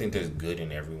 I think there's good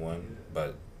in everyone,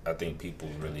 but I think people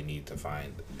really need to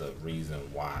find the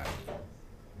reason why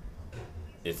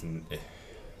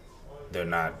they're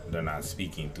not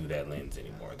speaking through that lens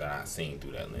anymore. They're not seeing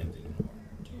through that lens anymore.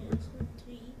 Do you want something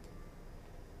to eat?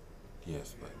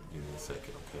 Yes, but give me a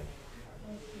second, okay?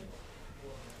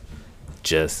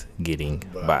 Just getting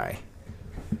by.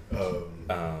 But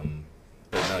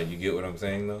no, you get what I'm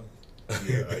saying though?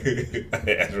 Yeah,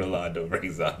 as Rolando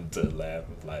brings on to laugh,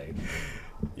 like,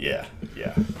 yeah.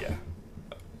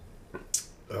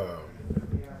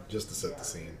 Just to set the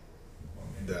scene,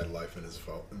 dad life in his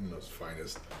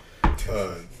finest.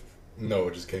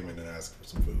 Noah just came in and asked for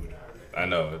some food. I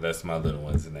know, that's my little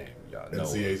one's name, y'all. And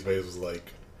CA's face was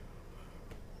like,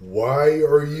 "Why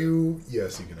are you?"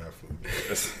 Yes, you can have food.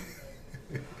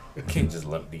 You can't just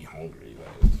let me be hungry.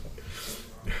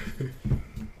 Like.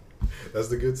 That's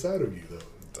the good side of you, though.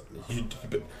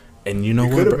 And you know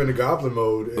what? You could have been in goblin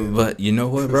mode. But you know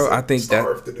what, bro? I think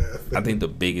I think the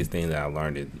biggest thing that I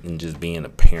learned in just being a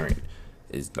parent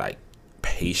is like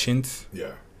patience,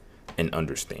 and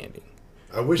understanding.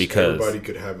 I wish everybody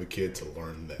could have a kid to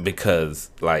learn that.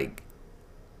 Because like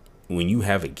when you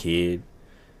have a kid,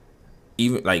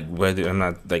 even like whether I'm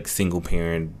not like single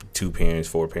parent, 2 parents,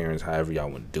 4 parents, however y'all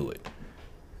want to do it,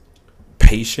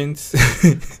 patience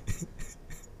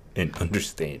and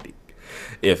understanding.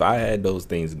 If I had those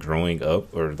things growing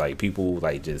up, or like people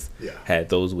like just had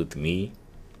those with me,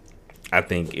 I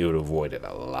think it would have avoided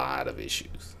a lot of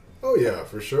issues. Oh yeah,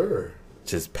 for sure.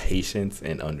 Just patience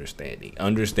and understanding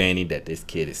that this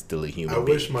kid is still a human being.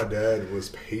 I wish my dad was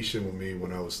patient with me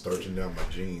when I was starching down my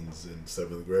jeans in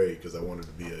 7th grade because I wanted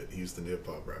to be a Houston hip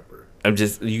hop rapper.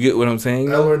 You get what I'm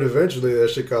saying? I learned eventually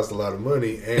that shit cost a lot of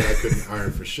money and I couldn't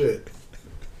iron for shit.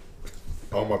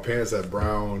 All my pants had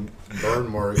brown burn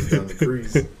marks down the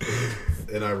crease.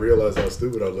 and I realize how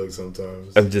stupid I look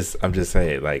sometimes. I'm just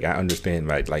saying, like, I understand,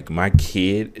 like my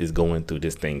kid is going through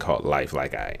this thing called life,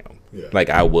 like I am, Yeah. like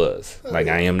I was, like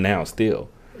yeah. I am now still.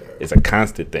 Yeah. It's a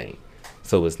constant thing,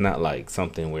 so it's not like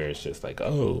something where it's just like,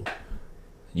 oh,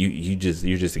 you're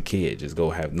just a kid, just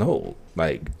go have no,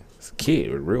 like, it's a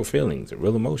kid with real feelings and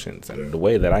real emotions, and Yeah. the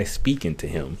way that I speak into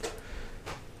him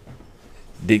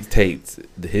dictates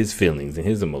his feelings and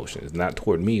his emotions, not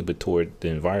toward me, but toward the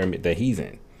environment that he's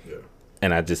in. Yeah.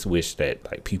 And I just wish that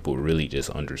like people really just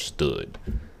understood.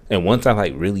 And once I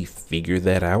like really figured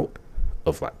that out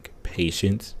of like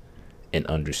patience and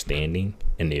understanding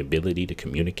and the ability to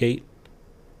communicate,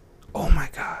 oh my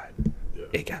God, Yeah.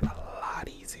 it got a lot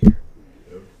easier.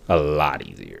 Yep. A lot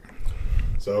easier.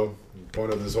 So the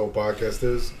point of this whole podcast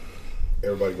is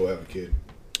everybody go have a kid.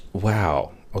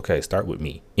 Wow. Okay, start with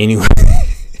me. Anyway.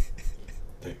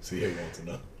 Thanks. He wants to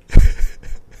know.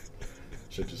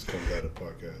 Shit just comes out of the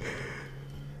podcast.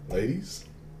 Ladies,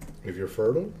 if you're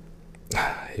fertile,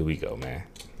 Here we go, man.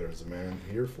 there's a man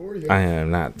here for you. I am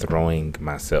not throwing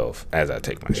myself as I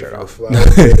take my shirt If your off. flower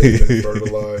bed has been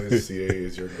fertilized, CA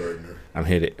is your gardener. I'm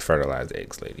here to fertilize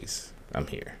eggs, ladies. I'm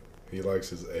here. He likes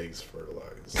his eggs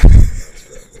fertilized.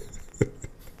 That's right.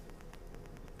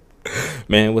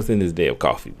 Man, what's in this damn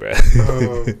coffee, bro?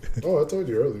 Oh, I told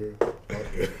you earlier.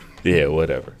 Okay. Yeah,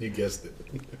 whatever. You guessed it.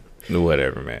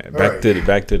 Whatever, man. All Back right.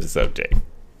 back to the subject.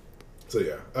 So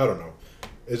yeah, I don't know.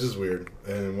 It's just weird.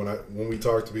 And when we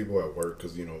talk to people at work,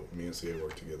 because you know me and CA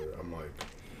work together, I'm like,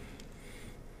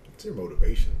 what's your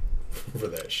motivation for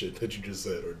that shit that you just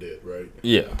said or did, right?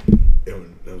 Yeah.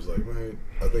 And I was like, man,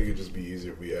 I think it'd just be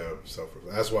easier if we have self.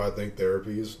 That's why I think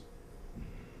therapy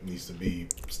needs to be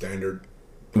standard.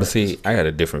 But see, I got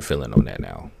a different feeling on that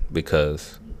now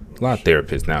because a lot of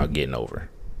therapists now are getting over.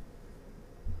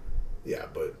 Yeah,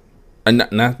 but And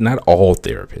not all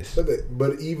therapists.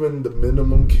 but even the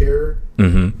minimum care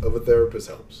Mm-hmm. of a therapist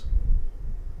helps.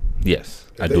 Yes,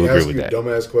 If I they do agree ask with you that.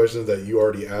 dumbass questions that you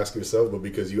already asked yourself, but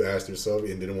because you asked yourself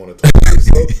and didn't want to talk to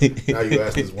yourself, now you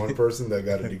ask this one person that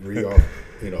got a degree off,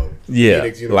 Yeah,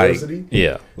 Phoenix like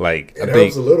University. like It I helps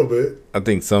think a little bit. I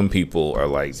think some people are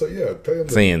like So yeah, pay them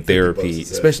the saying 50 bucks therapy, a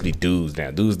session. especially dudes now.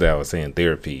 Dudes now are saying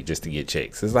therapy just to get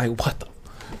checks. It's like what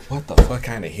the fuck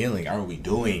kind of healing are we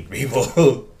doing,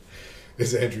 people?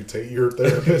 Is Andrew Tate your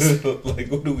therapist? Like,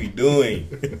 what are we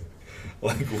doing?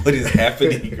 Like, what is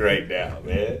happening right now,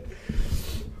 man?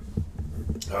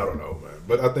 I don't know, man.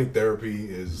 But I think therapy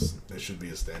it should be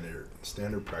a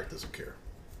standard practice of care.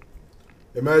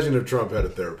 Imagine if Trump had a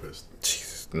therapist.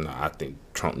 Jesus, no, I think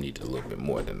Trump needs a little bit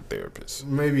more than a therapist.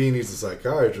 Maybe he needs a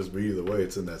psychiatrist, but either way,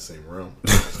 it's in that same realm.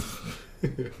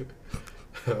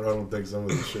 I don't think some of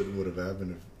this shit would have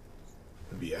happened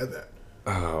if he had that.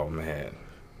 Oh man,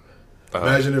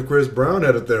 Imagine if Chris Brown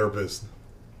had a therapist.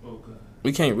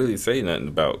 we can't really say nothing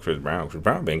about Chris Brown. Chris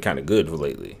Brown been kind of good for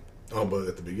lately. Oh, but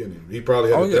at the beginning, he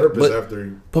probably had Oh, a yeah, therapist but- after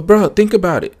he. But bro, think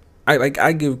about it.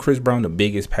 I give Chris Brown the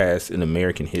biggest pass in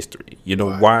American history. You know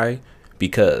why?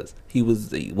 Because he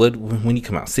was when he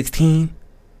come out 16,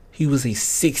 he was a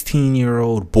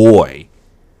 16-year-old boy.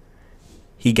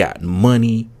 He got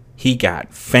money, he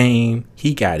got fame,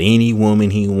 he got any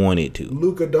woman he wanted to.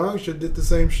 Luka Doncic did the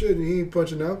same shit, and he ain't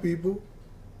punching out people.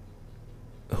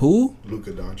 Who?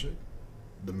 Luka Doncic,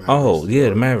 the Mavericks. Oh yeah,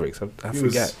 the Mavericks. I He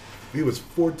forgot. He was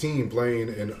 14 playing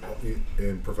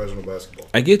in professional basketball.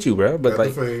 I get you, bro, but Got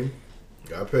like, the fame,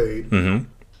 got paid, mm-hmm.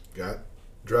 got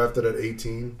drafted at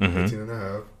 18, 18 and a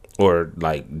half. Or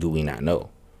like, do we not know?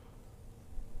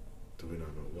 Do we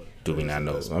not know what? Do we not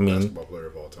know? Best I mean- basketball player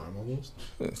of all time, almost.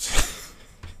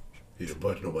 He didn't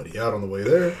punch nobody out on the way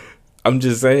there. I'm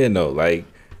just saying though, like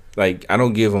I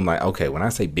don't give him like, okay, when I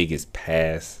say biggest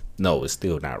pass, no, it's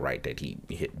still not right that he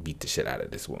beat the shit out of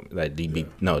this woman. Like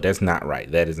no, that's not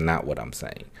right. That is not what I'm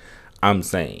saying. I'm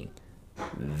saying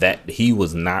that he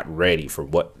was not ready for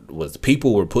what was.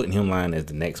 People were putting him line as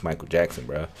the next Michael Jackson,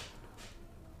 bro.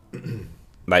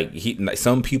 Like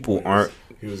some people aren't.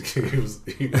 He was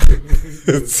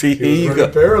See, he here you was go.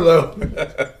 running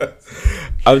parallel.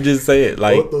 I'm just saying,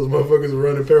 like, Both those motherfuckers were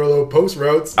running parallel post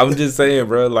routes. I'm just saying,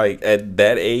 bro. Like at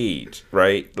that age,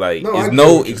 right? Like No, I it's get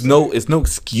no, what you're it's no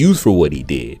excuse for what he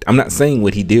did. I'm not saying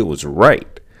what he did was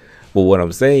right, but what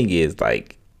I'm saying is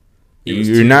like He was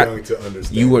you're too not. young to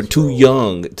understand You were his too role.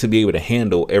 young to be able to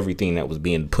handle everything that was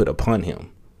being put upon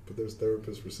him. But there's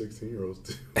therapists for 16-year-olds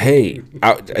too.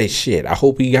 Hey, shit. I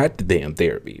hope he got the damn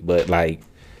therapy, but like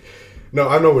No,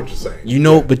 I know what you're saying. you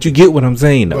know, but you get what I'm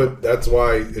saying though. But that's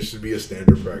why it should be a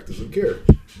standard practice of care.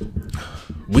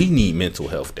 We need mental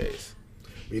health days.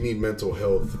 We need mental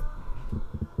health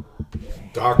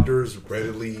doctors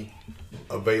readily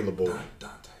available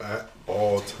at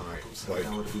all times. Like,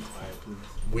 Now to be quiet, please.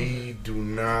 we do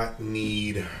not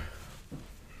need,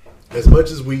 as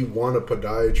much as we want a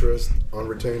podiatrist on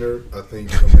retainer, I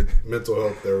think a mental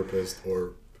health therapist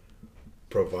or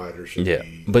provider should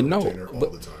be but on no, retainer all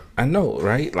but the time. I know,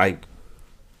 right?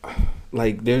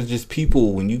 Like there's just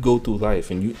people when you go through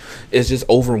life and it's just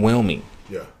overwhelming.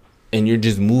 Yeah. And you're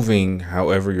just moving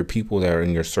however your people that are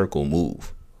in your circle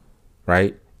move,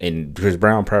 right? And Chris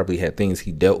Brown probably had things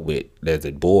he dealt with as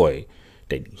a boy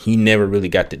that he never really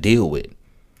got to deal with.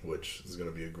 Which is going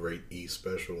to be a great E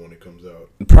special when it comes out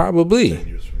Probably. 10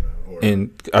 years from now. Or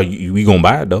And we gonna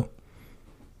buy it though?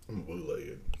 I'm going to bootleg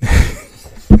it.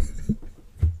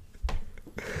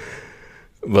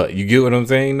 But you get what I'm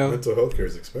saying though? Mental health care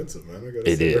is expensive, man. I gotta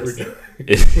It say is. every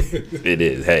day. It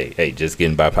is. Hey, just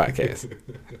getting by podcast.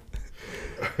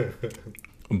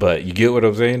 But you get what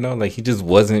I'm saying though? Like he just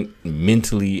wasn't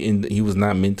he was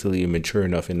not mentally mature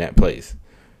enough in that place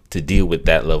to deal with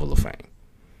that level of fame.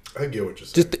 I get what you're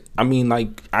saying. I mean,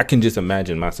 like I can just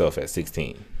imagine myself at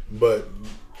 16. But,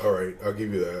 all right, I'll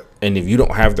give you that. And if you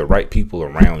don't have the right people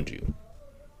around you,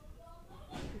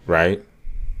 right?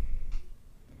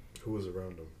 Who was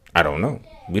around him? I don't know.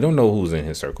 We don't know who's in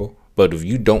his circle. But if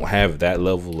you don't have that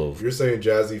level of, You're saying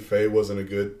Jazzy Faye wasn't a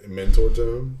good mentor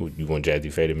to him? you want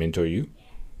Jazzy Faye to mentor you?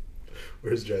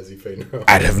 Where's Jazzy Faye now?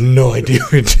 I have no idea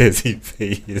where Jazzy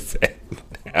Faye is at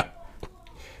now.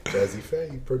 Jazzy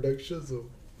Faye, Productions.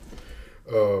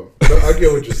 No, I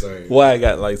get what you're saying. Why I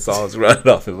got like songs running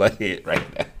off in my head right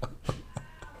now.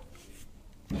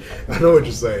 I know what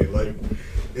you're saying. Like,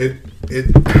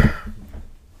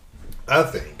 I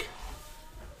think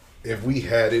if we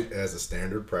had it as a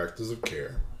standard practice of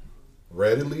care,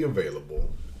 readily available,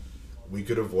 we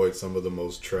could avoid some of the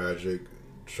most tragic,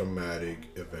 traumatic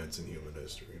events in human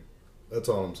history. That's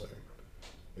all I'm saying.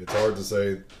 It's hard to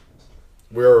say.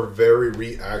 We're a very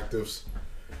reactive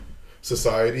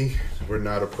society. We're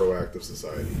not a proactive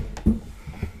society.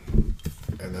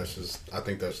 And I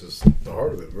think that's just the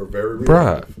heart of it. We're very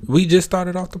reactive. Bruh, we just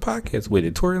started off the podcast with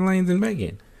it. Tory Lanez and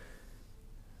Megan.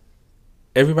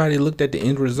 Everybody looked at the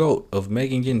end result of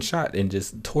Megan getting shot and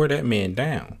just tore that man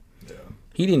down. Yeah.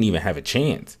 He didn't even have a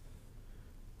chance.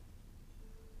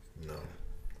 No.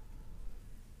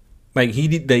 Like he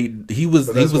was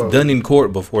But that's why done in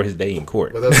court before his day in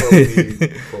court. But that's why we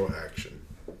need pro-action.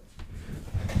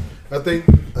 I think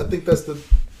that's the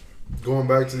going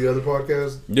back to the other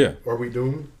podcast. Yeah. Are we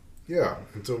doomed? Yeah,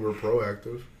 until we're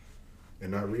proactive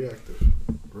and not reactive.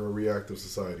 We're a reactive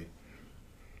society.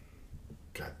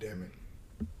 God damn it.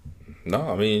 No,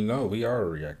 I mean, no, we are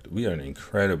reactive. We are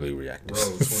incredibly reactive.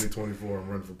 Bro, it's 2024. I'm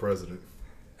running for president.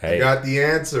 Hey, I got the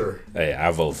answer. hey, I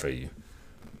vote for you.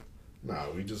 Nah,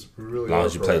 we really As long are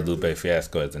as you play proactive. Lupe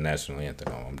Fiasco as the national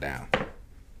anthem, I'm down.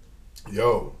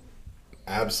 Yo,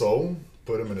 Absol,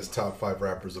 put him in his top 5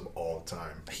 rappers of all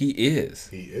time. He is.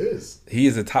 He is. He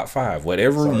is a top 5.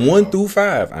 Whatever, Sorry, 1 bro. through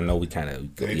 5. I know we kind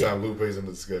of. Anytime Lupe's in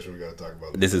the discussion, we gotta talk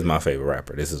about This is Lupe. my favorite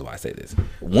rapper. This is why I say this.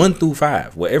 1 through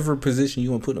 5. Whatever position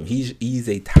you want to put him, he's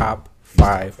a top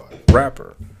 5 top 5.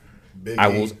 rapper.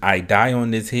 Biggie. I die on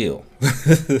this hill.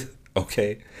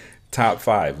 Okay? Top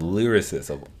 5 lyricists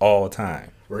of all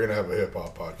time. We're gonna have a hip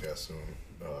hop podcast soon.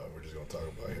 We're just gonna talk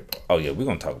about hip hop. Oh yeah, we're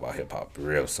gonna talk about hip hop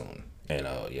real soon. And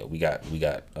yeah, we got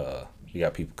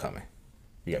people coming.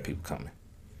 We got people coming.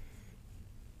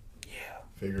 Yeah.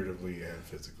 Figuratively and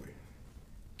physically.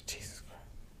 Jesus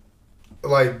Christ.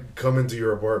 Like come into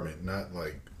your apartment, not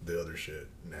like the other shit.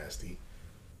 Nasty.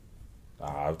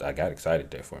 I got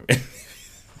excited there for me.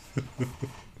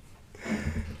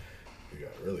 You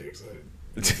got really excited.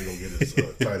 He's gonna get his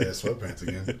tight ass sweatpants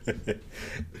again.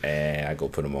 And I go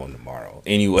put them on tomorrow.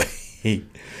 Anyway.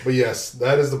 But yes,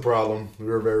 that is the problem.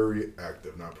 We're very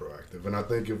reactive, not proactive. And I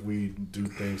think if we do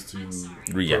things to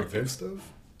Reactive. prevent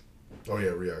stuff. Oh yeah,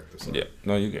 reactive. Sorry. Yeah.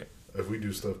 No, you get. If we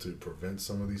do stuff to prevent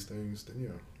some of these things, then yeah.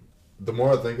 The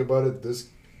more I think about it,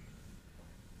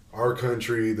 our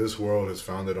country, this world is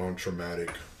founded on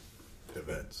traumatic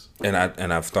events. And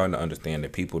I've started to understand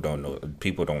that people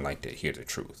don't like to hear the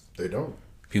truth. They don't.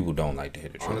 People don't like to hear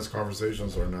the truth. Honest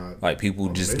conversations are not. Like people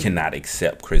just menu. cannot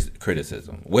accept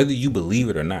criticism, whether you believe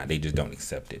it or not. They just don't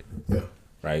accept it, Yeah.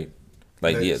 right?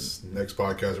 Like Next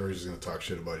podcast, we're just gonna talk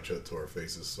shit about each other to our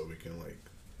faces, so we can like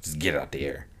just get out the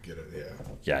air. get it. Yeah.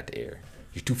 Get out the air.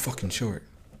 You're too fucking short.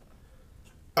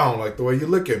 I don't like the way you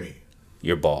look at me.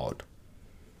 You're bald.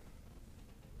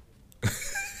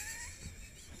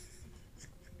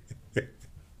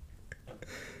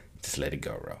 Just let it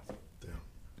go, bro. Yeah.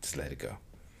 Just let it go.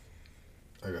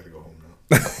 I got to go home now.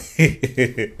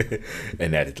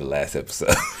 And that is the last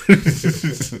episode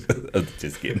of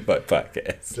Just Getting By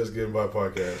Podcast. Just Getting By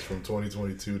Podcast from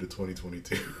 2022 to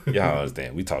 2022. Y'all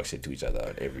understand? We talk shit to each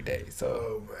other every day.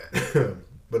 So, man.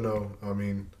 But no, I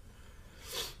mean,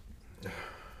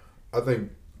 I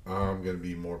think I'm gonna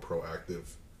be more proactive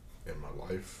in my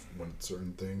life when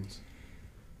certain things.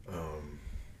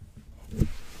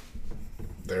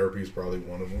 Therapy is probably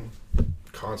one of them.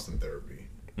 Constant therapy.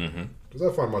 Because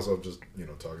I find myself just,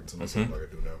 talking to myself like I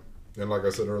do now. And like I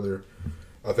said earlier,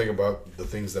 I think about the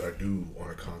things that I do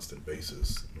on a constant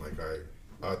basis. Like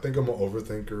I think I'm an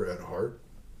overthinker at heart.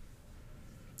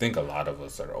 I think a lot of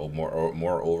us are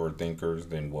more overthinkers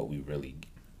than what we really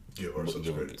Give ourselves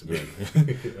credit to be.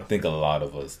 I think a lot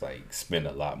of us like spend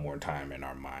a lot more time in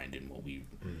our mind than what we.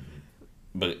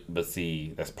 But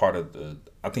see, that's part of the.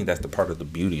 I think that's the part of the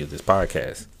beauty of this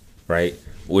podcast, right?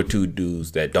 We're two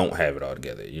dudes that don't have it all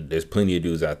together. There's plenty of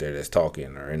dudes out there that's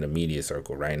talking or in the media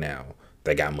circle right now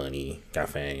that got money, got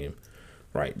fame,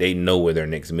 right? They know where their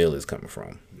next meal is coming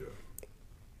from. Yeah.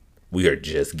 We are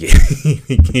just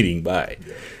getting by.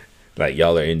 Yeah. Like,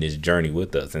 y'all are in this journey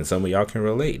with us, and some of y'all can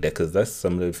relate that because that's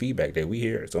some of the feedback that we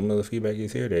hear. Some of the feedback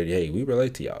is here that, hey, we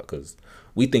relate to y'all because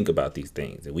we think about these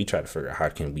things and we try to figure out how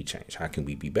can we change, how can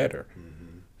we be better.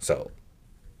 So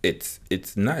it's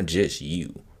not just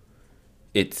you.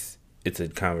 It's a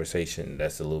conversation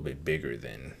that's a little bit bigger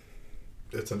than.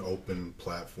 It's an open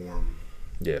platform.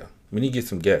 Yeah, we need to get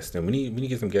some guests, and we need to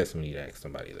get some guests. And we need to ask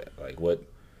somebody that, like, what.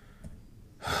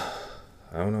 I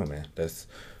don't know, man. That's.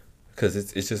 Because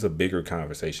it's just a bigger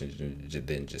conversation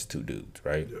than just two dudes,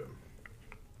 right? Yeah.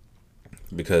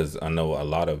 Because I know a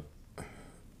lot of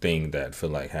things that feel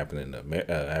like happen in the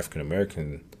African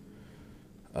American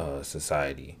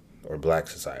society or Black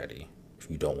society,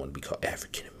 if you don't want to be called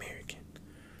African American.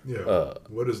 Yeah.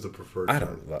 What is the preferred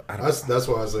term? That's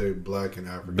why I say Black and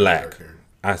African American.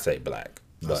 I say Black.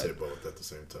 I say both at the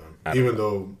same time. Even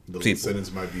though the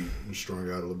sentence might be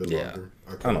strung out a little bit longer.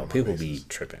 I don't know. People be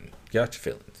tripping. Got your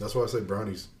feelings. That's why I say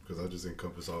brownies, because I just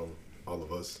encompass all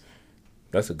of us.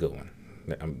 That's a good one.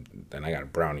 And I got a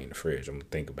brownie in the fridge. I'm going to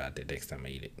think about that next time I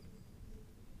eat it.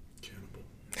 Cannibal.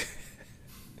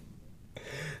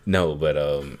 No, but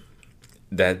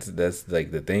that's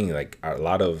like the thing. Like, a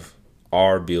lot of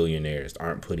our billionaires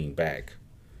aren't putting back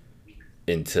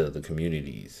into the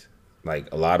communities.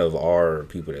 Like, a lot of our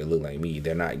people that look like me,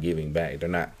 they're not giving back. They're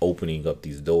not opening up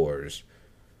these doors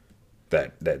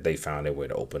that they found a way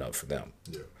to open up for them.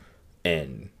 Yeah.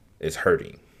 And it's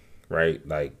hurting, right?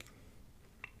 Like,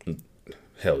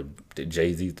 hell,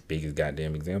 Jay-Z is the biggest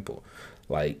goddamn example.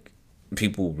 Like,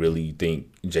 people really think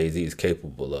Jay-Z is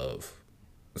capable of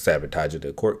sabotaging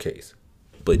the court case.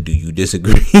 But do you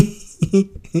disagree? No, I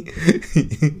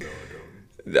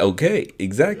don't. Okay,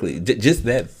 exactly. Just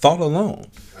that thought alone.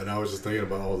 And I was just thinking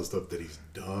about all the stuff that he's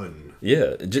done.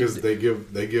 Yeah, because they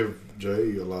give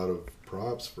Jay a lot of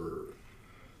props for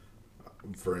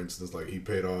instance, like he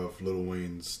paid off Lil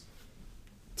Wayne's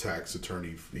tax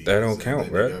attorney fees. That don't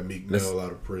count, right? Got Meek Mill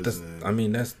out of prison. Don't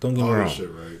get me wrong. Shit,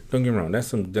 right? Don't get me wrong. That's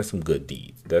some good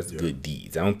deeds. That's good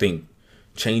deeds. I don't think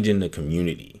changing the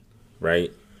community,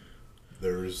 right?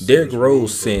 Derrick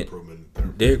Rose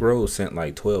sent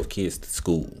like 12 kids to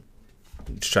school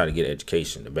to try to get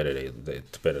education to better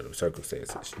the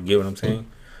circumstances. You get what I'm saying?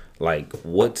 Like,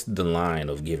 what's the line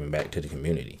of giving back to the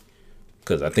community?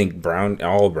 Because I think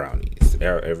all brownies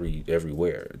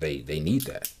everywhere they need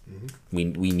that. We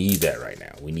need that right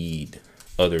now. We need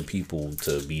other people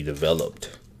to be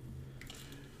developed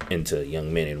into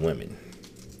young men and women.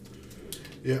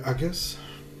 Yeah, I guess.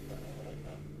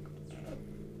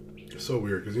 It's so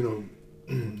weird because,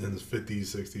 in the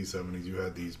 50s, 60s, 70s, you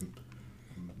had these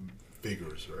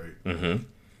figures, right? Mm-hmm.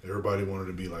 Everybody wanted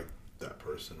to be like that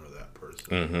person or that person.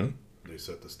 Mm-hmm. They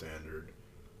set the standard.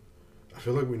 I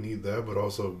feel like we need that, but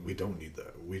also we don't need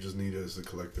that. We just need it as a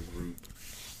collective group.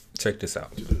 Check this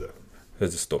out. To do that.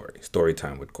 Here's a story. Story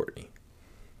time with Courtney.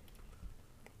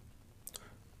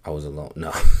 I was alone.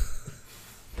 No.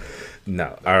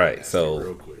 No. All right. So,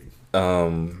 real quick.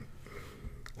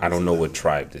 I don't know what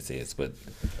tribe this is, but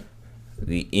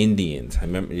the Indians. I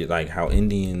remember like how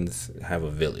Indians have a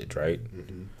village, right?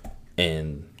 Mm-hmm.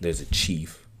 And there's a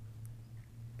chief,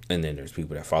 and then there's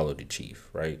people that follow the chief,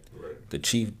 right? Right. The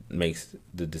chief makes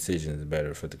the decisions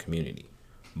better for the community,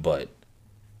 but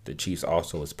the chief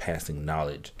also is passing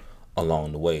knowledge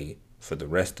along the way for the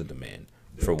rest of the men.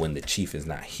 For when the chief is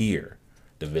not here,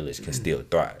 the village can still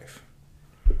thrive.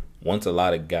 Once a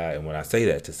lot of guys, and when I say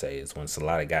that to say is once a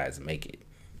lot of guys make it,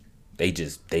 they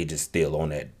just still on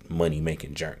that money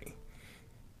making journey.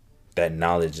 That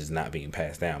knowledge is not being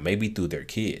passed down, maybe through their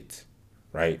kids,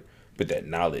 right? But that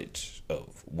knowledge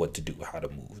of what to do, how to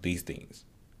move, these things.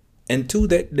 And two,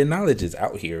 that the knowledge is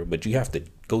out here, but you have to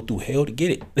go through hell to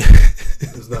get it.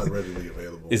 It's not readily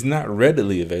available. It's not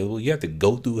readily available. You have to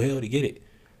go through hell to get it,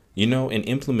 and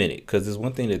implement it. Because it's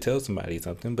one thing to tell somebody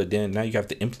something, but then now you have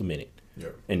to implement it. Yeah.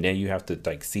 And then you have to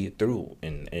like see it through,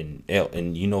 and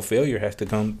failure has to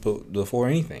come before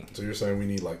anything. So you're saying we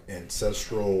need like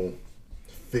ancestral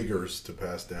figures to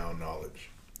pass down knowledge.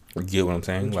 You get what I'm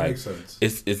saying? Which like makes sense.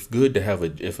 it's good to have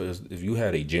if you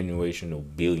had a generational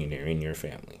billionaire in your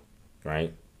family,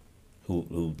 right?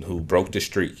 Who broke the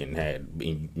streak and had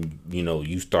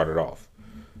you started off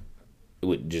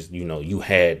with just you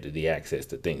had the access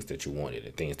to things that you wanted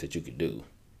and things that you could do.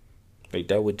 Like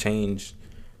that would change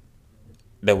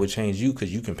you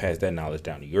because you can pass that knowledge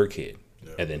down to your kid,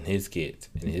 and then his kids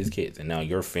and his kids, and now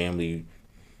your family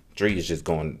tree is just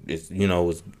going. It's you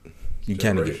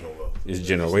kind of get it's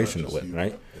generational wealth,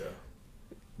 right?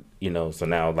 Yeah. So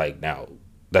now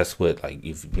that's what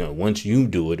if once you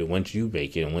do it and once you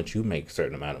make it and once you make a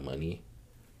certain amount of money,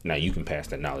 now you can pass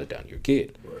that knowledge down to your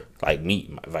kid, Right. like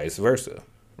me, vice versa,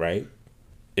 right?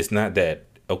 It's not that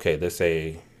okay. Let's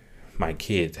say my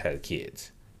kids had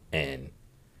kids and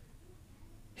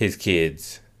his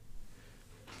kids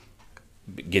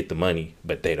get the money,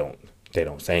 but they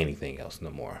don't say anything else no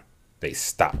more. They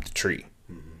stop the tree.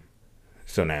 Mm-hmm.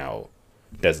 So now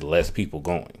there's less people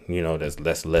going. There's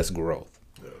less growth.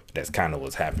 Yeah. That's kind of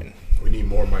what's happening. We need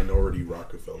more minority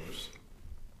Rockefellers.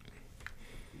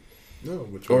 No,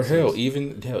 which Or makes hell,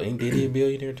 sense. ain't Diddy a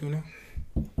billionaire too now?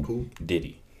 Who?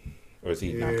 Diddy. Or is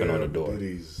he knocking on the door?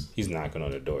 Diddy's He's knocking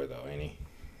on the door though, ain't he?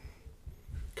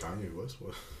 Kanye West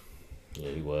was. Yeah,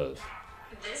 he was.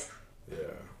 Yeah.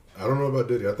 I don't know about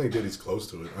Diddy. I think Diddy's close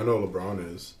to it. I know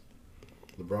LeBron is.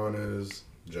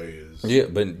 Jay is. Yeah,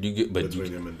 but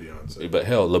between him and Beyonce. But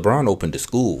hell, LeBron opened a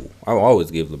school. I will always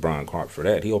give LeBron credit for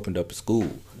that. He opened up a school.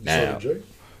 Now, So did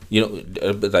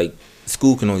Jay? but like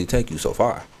school can only take you so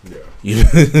far. Yeah. You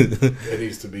It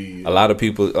needs to be. a lot of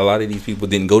these people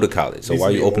didn't go to college. So Needs why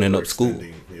to are you be opening up school?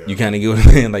 overextending, yeah. You kind of get what I'm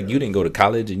saying. Like you didn't go to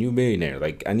college and you're a millionaire.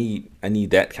 Like I need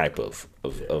that type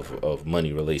of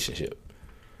money relationship.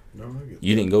 No, I get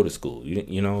You didn't go to school. You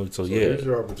didn't. So yeah. Here's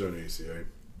your opportunity, CA.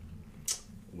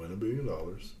 Win $1 billion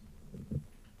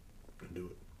and do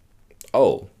it.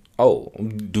 Oh,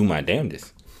 do my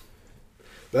damnedest.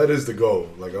 That is the goal.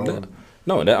 Like I want.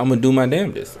 No, I'm gonna do my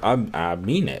damnedest. I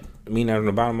mean that. I mean that from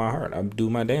the bottom of my heart. I'm do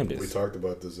my damnedest. We talked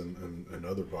about this in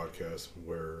other podcasts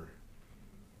where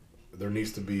there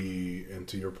needs to be, and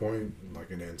to your point,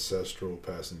 like an ancestral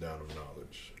passing down of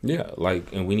knowledge. Yeah,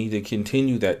 and we need to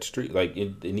continue that streak. Like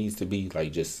it needs to be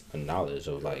like just a knowledge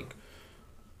of like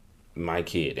my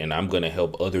kid, and I'm gonna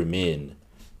help other men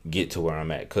get to where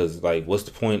I'm at. Cause like, what's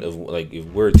the point of like if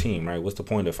we're a team, right? What's the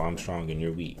point if I'm strong and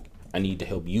you're weak? I need to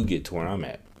help you get to where I'm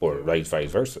at, or vice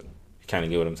versa. You kind of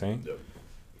get what I'm saying? Yep.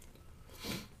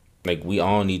 Like we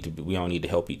all need to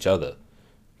help each other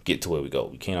get to where we go.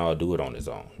 We can't all do it on its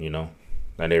own,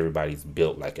 Not everybody's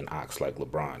built like an ox like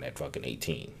LeBron at fucking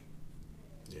 18.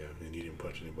 Yeah, and he didn't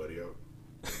punch anybody out.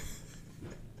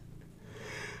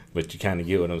 But you kind of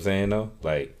get what I'm saying, though?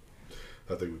 Like,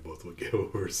 I think we both would get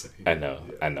what we're saying. I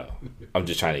know. I'm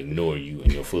just trying to ignore you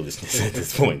and your foolishness at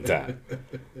this point in time.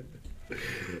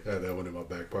 I had that one in my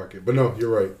back pocket. But no, you're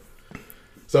right.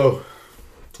 So,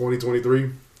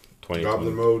 2023,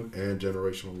 Goblin Mode and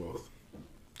Generational Wealth.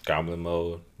 Goblin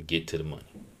Mode, get to the money.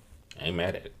 I ain't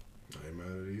mad at it. I ain't mad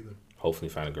at it either. Hopefully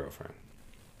find a girlfriend.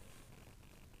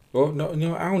 Well, no,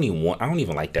 I don't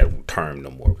even like that term no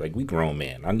more. Like, we grown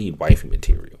men. I need wifey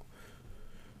material.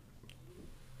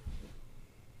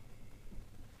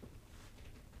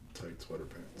 Tight sweater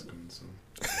pants coming soon.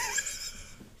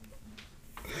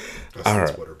 All right.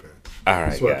 Sweater pants. All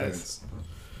right, Sweatpants.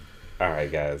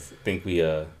 guys. Think we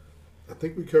I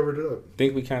think we covered it up.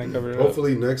 think we kind of covered it up.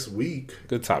 Hopefully next week,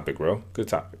 Good topic, bro. Good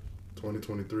topic.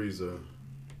 2023 is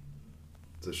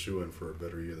a shoe-in for a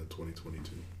better year than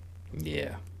 2022.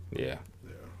 Yeah. Yeah,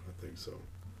 I think so.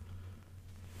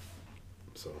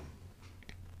 So,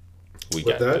 We with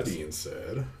got that this. being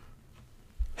said,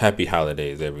 Happy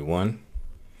holidays, everyone.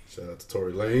 shout out to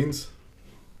Tory Lanez.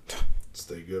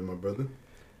 Stay good, my brother.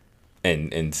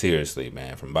 And seriously,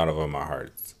 man, from bottom of my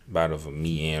heart, bottom of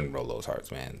me and Rolo's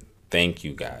hearts, man. Thank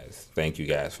you guys. Thank you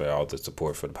guys for all the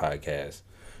support for the podcast.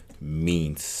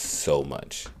 Means so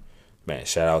much. Man,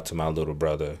 shout out to my little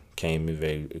brother. Came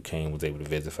was able to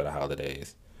visit for the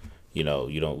holidays. We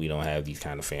don't have these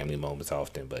kind of family moments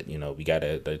often, but we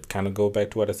gotta kind of go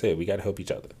back to what I said. We gotta help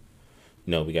each other.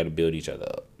 We gotta build each other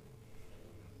up.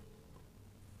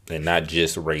 And not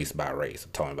just race by race.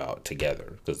 I'm talking about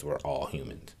together, because we're all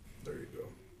humans. There you go.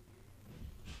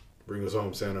 Bring us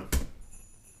home, Santa.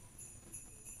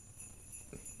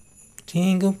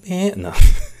 Jingle bell. No.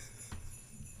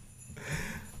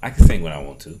 I can sing when I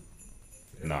want to.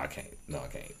 No, I can't. No, I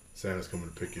can't. Santa's coming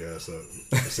to pick your ass up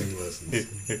for singing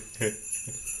lessons.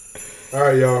 All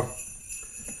right, y'all.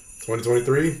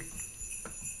 2023.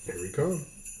 Here we come.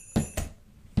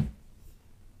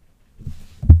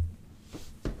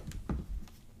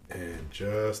 And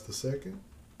just a second.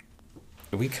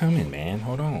 We coming, man.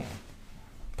 Hold on.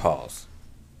 Pause.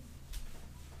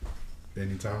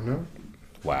 Anytime now.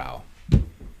 Wow.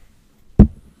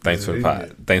 Thanks Is for it the in pod.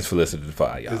 yet? Thanks for listening to the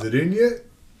pod, y'all. Is it in yet?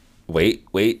 Wait.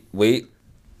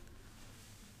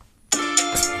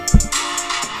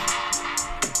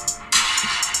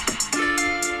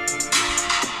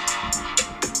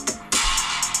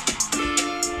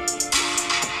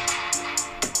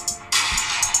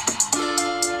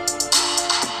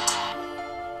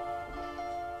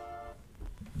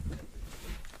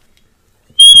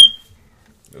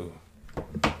 Ooh.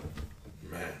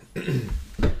 Man.